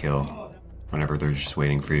get that kill whenever they're just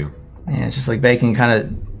waiting for you. Yeah, it's just like Bacon kind of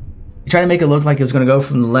trying to make it look like he was going to go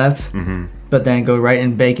from the left, but then go right,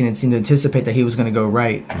 and Bacon and seemed to anticipate that he was going to go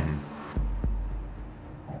right.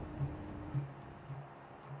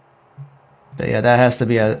 But yeah, that has to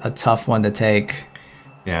be a tough one to take.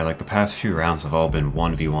 Yeah, like the past few rounds have all been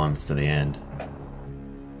 1v1s to the end.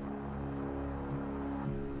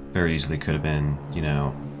 Very easily could have been, you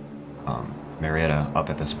know, Marietta up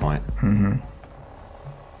at this point.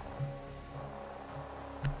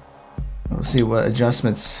 We'll see what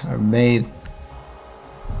adjustments are made.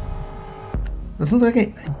 Doesn't look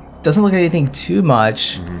like anything too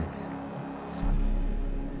much.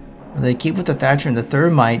 They keep with the Thatcher and the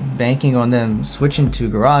Thermite, banking on them switching to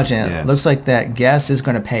garage, and it looks like that guess is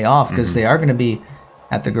going to pay off because they are going to be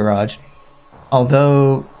at the garage.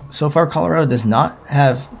 Although so far Colorado does not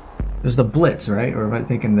have. There's the Blitz, right? Or am I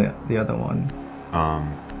thinking the other one?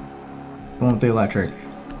 The one with the electric.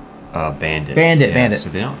 Bandit. Bandit. So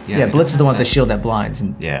they don't, Blitz is the one with the shield that blinds.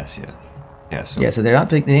 And so they're not.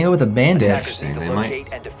 They go with a Bandit. Attackers need to They locate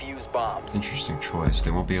might- and defuse bombs. Interesting choice. They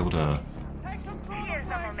won't be able to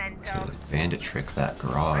bandit trick that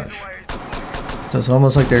garage. So it's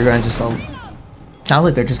almost like they're going to just. Sounds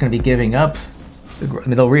like they're just going to be giving up. I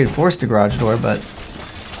mean, they'll reinforce the garage door, but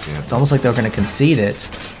it's almost like they're going to concede it.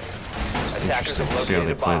 Interesting to see how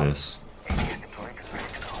they play this.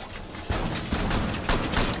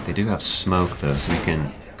 They do have smoke though, so we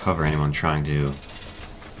can cover anyone trying to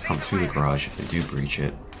come through the garage if they do breach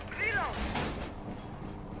it.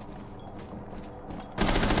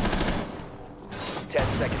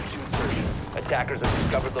 Attackers have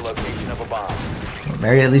discovered the location of a bomb.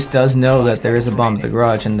 Mary at least does know that there is a bomb at the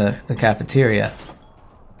garage in the cafeteria.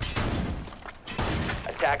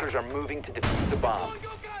 Attackers are moving to defuse the bomb.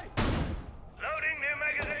 Loading new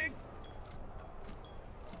magazine.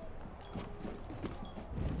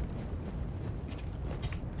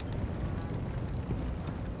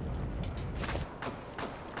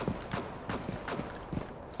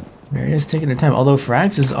 Marietta's taking their time, although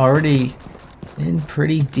Frags is already in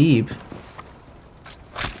pretty deep.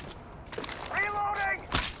 Reloading.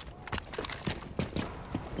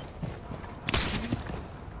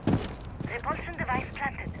 Repulsion device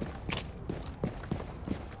planted.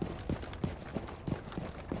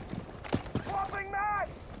 Swapping mag.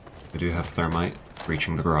 We do have thermite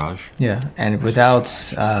reaching the garage. Yeah, and without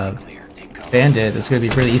Bandit, it's going to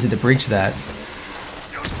be really easy to breach that.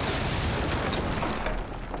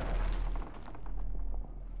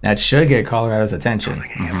 That should get Colorado's attention.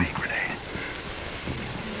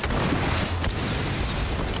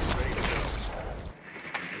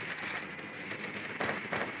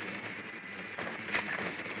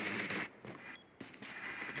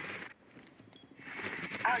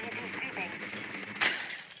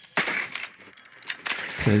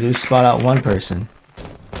 So they do spot out one person.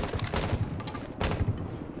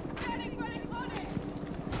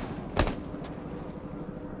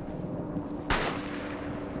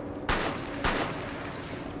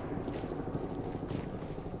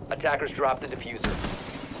 Attackers dropped the diffuser.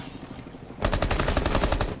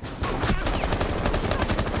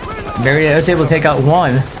 Marietta was able to take out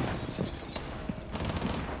one.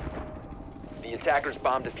 The attacker's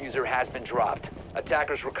bomb diffuser has been dropped.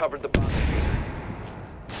 Attackers recovered the bomb diffuser.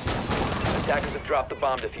 Attackers have dropped the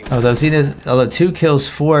bomb diffuser. Although 2 kills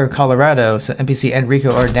for Colorado, so NPC and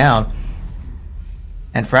Rico are down.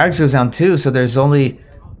 And Frags goes down 2, so there's only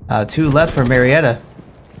 2 left for Marietta.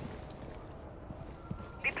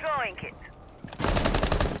 Deploying it.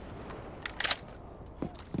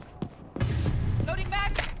 Loading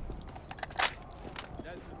back.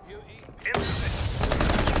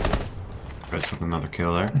 Chris with another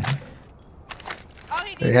kill there.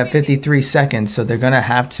 They have 53 seconds, so they're going to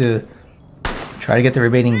have to try to get the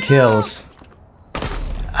remaining kills.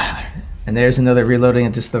 And there's another reloading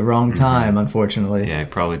at just the wrong time, unfortunately. Yeah, I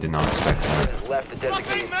probably did not expect that. Has left the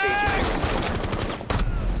designated stage.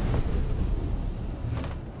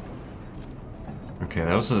 Okay,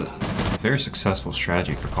 that was a very successful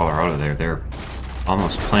strategy for Colorado there. They're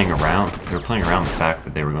almost playing around. They were playing around the fact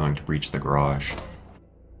that they were going to breach the garage.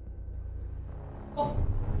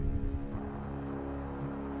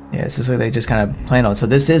 Yeah, it's just like they just kind of plan on. So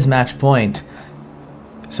this is match point.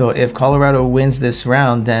 So if Colorado wins this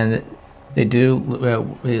round, then they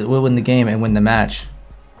will win the game and win the match.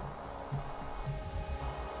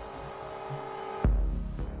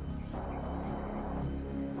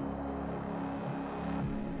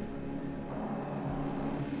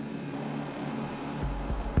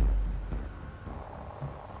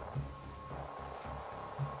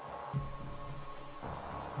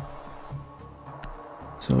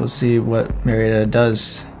 So we'll see what Marietta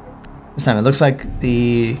does this time. It looks like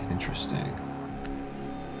the... Interesting.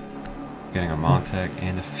 Getting a Montag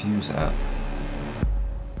and a fuse out.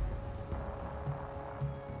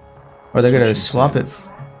 Or they're going to Switching swap to- it.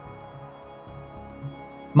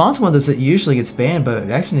 Mont's one of those that usually gets banned, but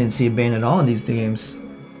I actually didn't see him banned at all in these games.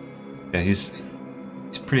 Yeah, he's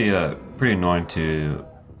pretty pretty annoying to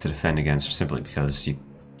defend against simply because you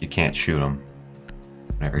can't shoot him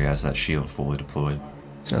whenever he has that shield fully deployed.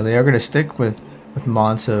 So they are going to stick with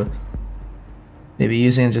Mont, so maybe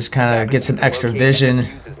using it just kind of get some extra vision. Use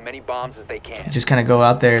as many bombs as they can. Just kind of go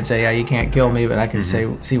out there and say, yeah, you can't kill me, but I can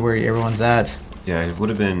see where everyone's at. Yeah, it would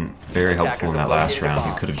have been very helpful in that last round.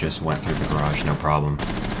 He could have just went through the garage, no problem.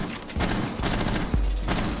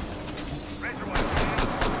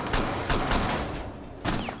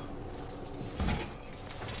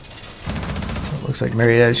 Looks like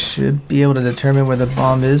Marietta should be able to determine where the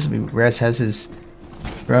bomb is. I mean, Rez has his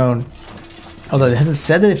drone. Although it hasn't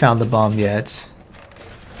said that they found the bomb yet.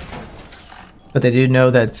 But they do know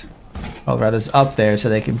that Colorado's up there, so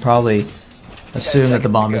they can probably assume that the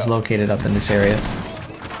bomb is located up in this area.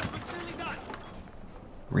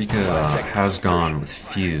 Rika has gone with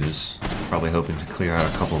fuse, probably hoping to clear out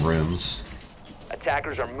a couple rooms.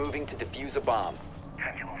 Attackers are moving to defuse a bomb.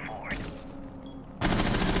 Time to move forward.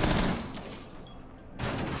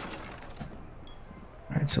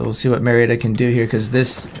 Alright, so we'll see what Marietta can do here, because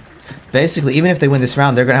this... Basically, even if they win this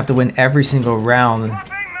round, they're going to have to win every single round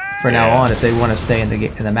for now on if they want to stay in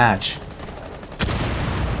the match.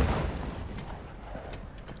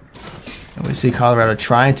 And we see Colorado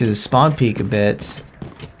trying to spawn peek a bit.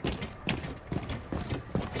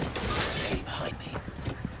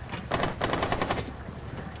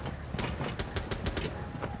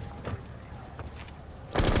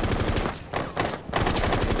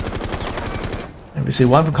 see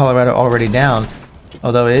one from Colorado already down.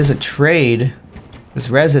 Although it is a trade. This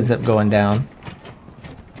res ends up going down.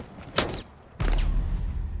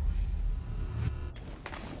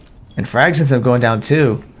 And frags ends up going down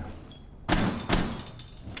too.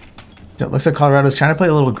 So it looks like Colorado's trying to play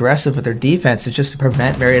a little aggressive with their defense just to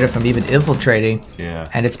prevent Marietta from even infiltrating. Yeah.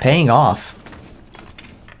 And it's paying off.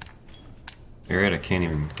 Marietta can't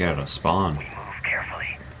even get out of spawn. Move carefully.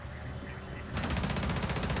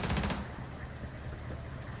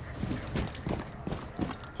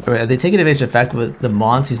 Are they taking advantage of the fact with the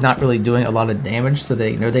Mont, he's not really doing a lot of damage, so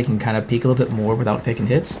they know they can kind of peek a little bit more without taking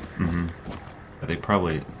hits? Mm-hmm. But they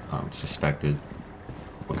probably suspected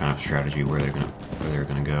what kind of strategy where they're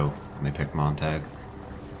gonna go when they picked Montag.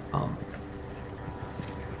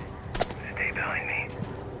 Stay behind me.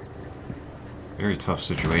 Very tough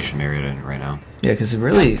situation Marietta in right now. Yeah, because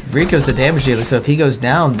really, Rico's the damage dealer, so if he goes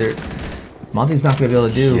down, Monty's not going to be able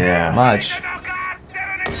to do much.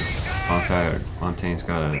 Montaigne's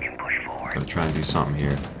gotta try and do something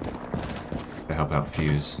here to help out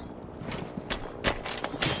Fuse.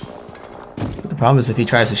 The problem is if he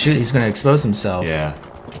tries to shoot, he's going to expose himself. Yeah.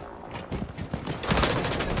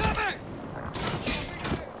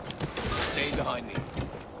 Stay behind me.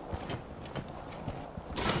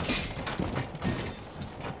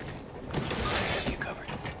 You covered.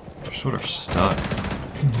 They're sort of stuck.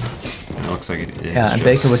 And it looks like it is. Yeah, and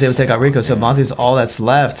Baker was able to take out Rico, so Monty's all that's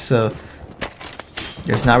left, so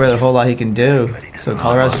there's not really a whole lot he can do. So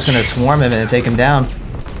Colorado's just going to swarm him and take him down.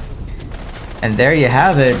 And there you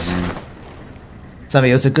have it. So I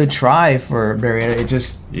mean, it was a good try for Marietta, it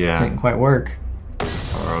just didn't quite work.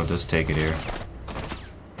 Colorado does take it here.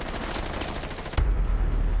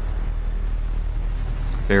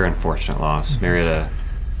 Very unfortunate loss. Marietta,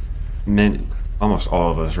 almost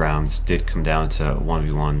all of those rounds did come down to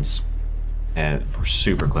 1v1s, and were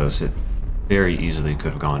super close. It very easily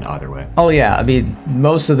could have gone either way. Oh yeah, I mean,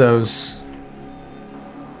 most of those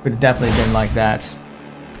would have definitely been like that.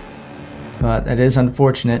 But that is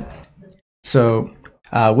unfortunate. So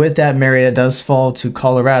with that, Marietta does fall to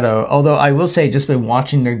Colorado. Although I will say, just by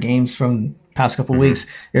watching their games from past couple weeks,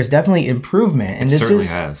 there's definitely improvement. And It this certainly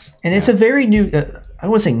is, has. and it's a very new. I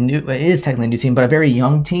wouldn't say new. It is technically a new team, but a very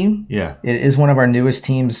young team. Yeah. It is one of our newest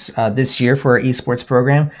teams this year for our esports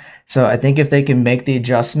program. So I think if they can make the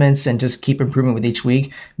adjustments and just keep improving with each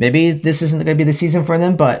week, maybe this isn't going to be the season for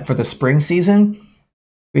them, but for the spring season,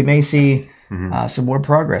 we may see some more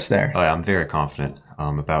progress there. Oh, yeah, I'm very confident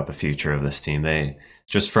about the future of this team. They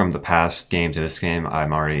just from the past game to this game,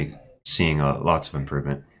 I'm already seeing lots of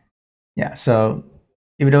improvement. Yeah. So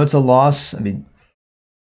even though it's a loss, I mean,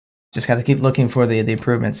 just got to keep looking for the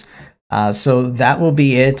improvements. So that will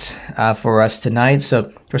be it for us tonight. So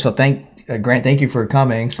first of all, Grant, thank you for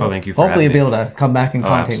coming. So thank you for hopefully you'll be having able to come back and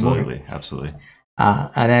contact more. Absolutely.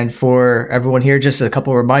 And then for everyone here, just a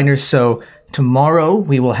couple of reminders. So tomorrow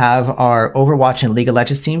we will have our Overwatch and League of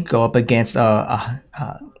Legends team go up against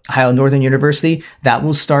Ohio Northern University. That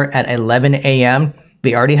will start at 11 a.m.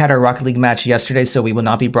 We already had our Rocket League match yesterday, so we will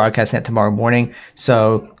not be broadcasting it tomorrow morning.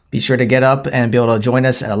 So be sure to get up and be able to join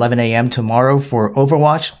us at 11 a.m. tomorrow for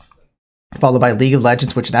Overwatch, followed by League of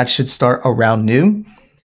Legends, which that should start around noon.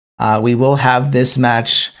 We will have this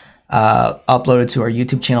match uploaded to our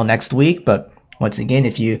YouTube channel next week, but once again,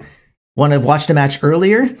 if you want to watch the match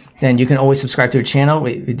earlier, then you can always subscribe to our channel.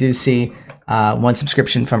 We do see one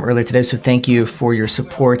subscription from earlier today, so thank you for your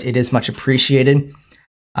support. It is much appreciated.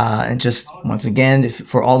 And just once again,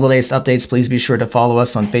 for all the latest updates, please be sure to follow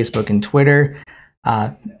us on Facebook and Twitter.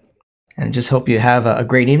 And just hope you have a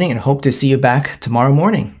great evening and hope to see you back tomorrow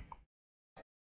morning.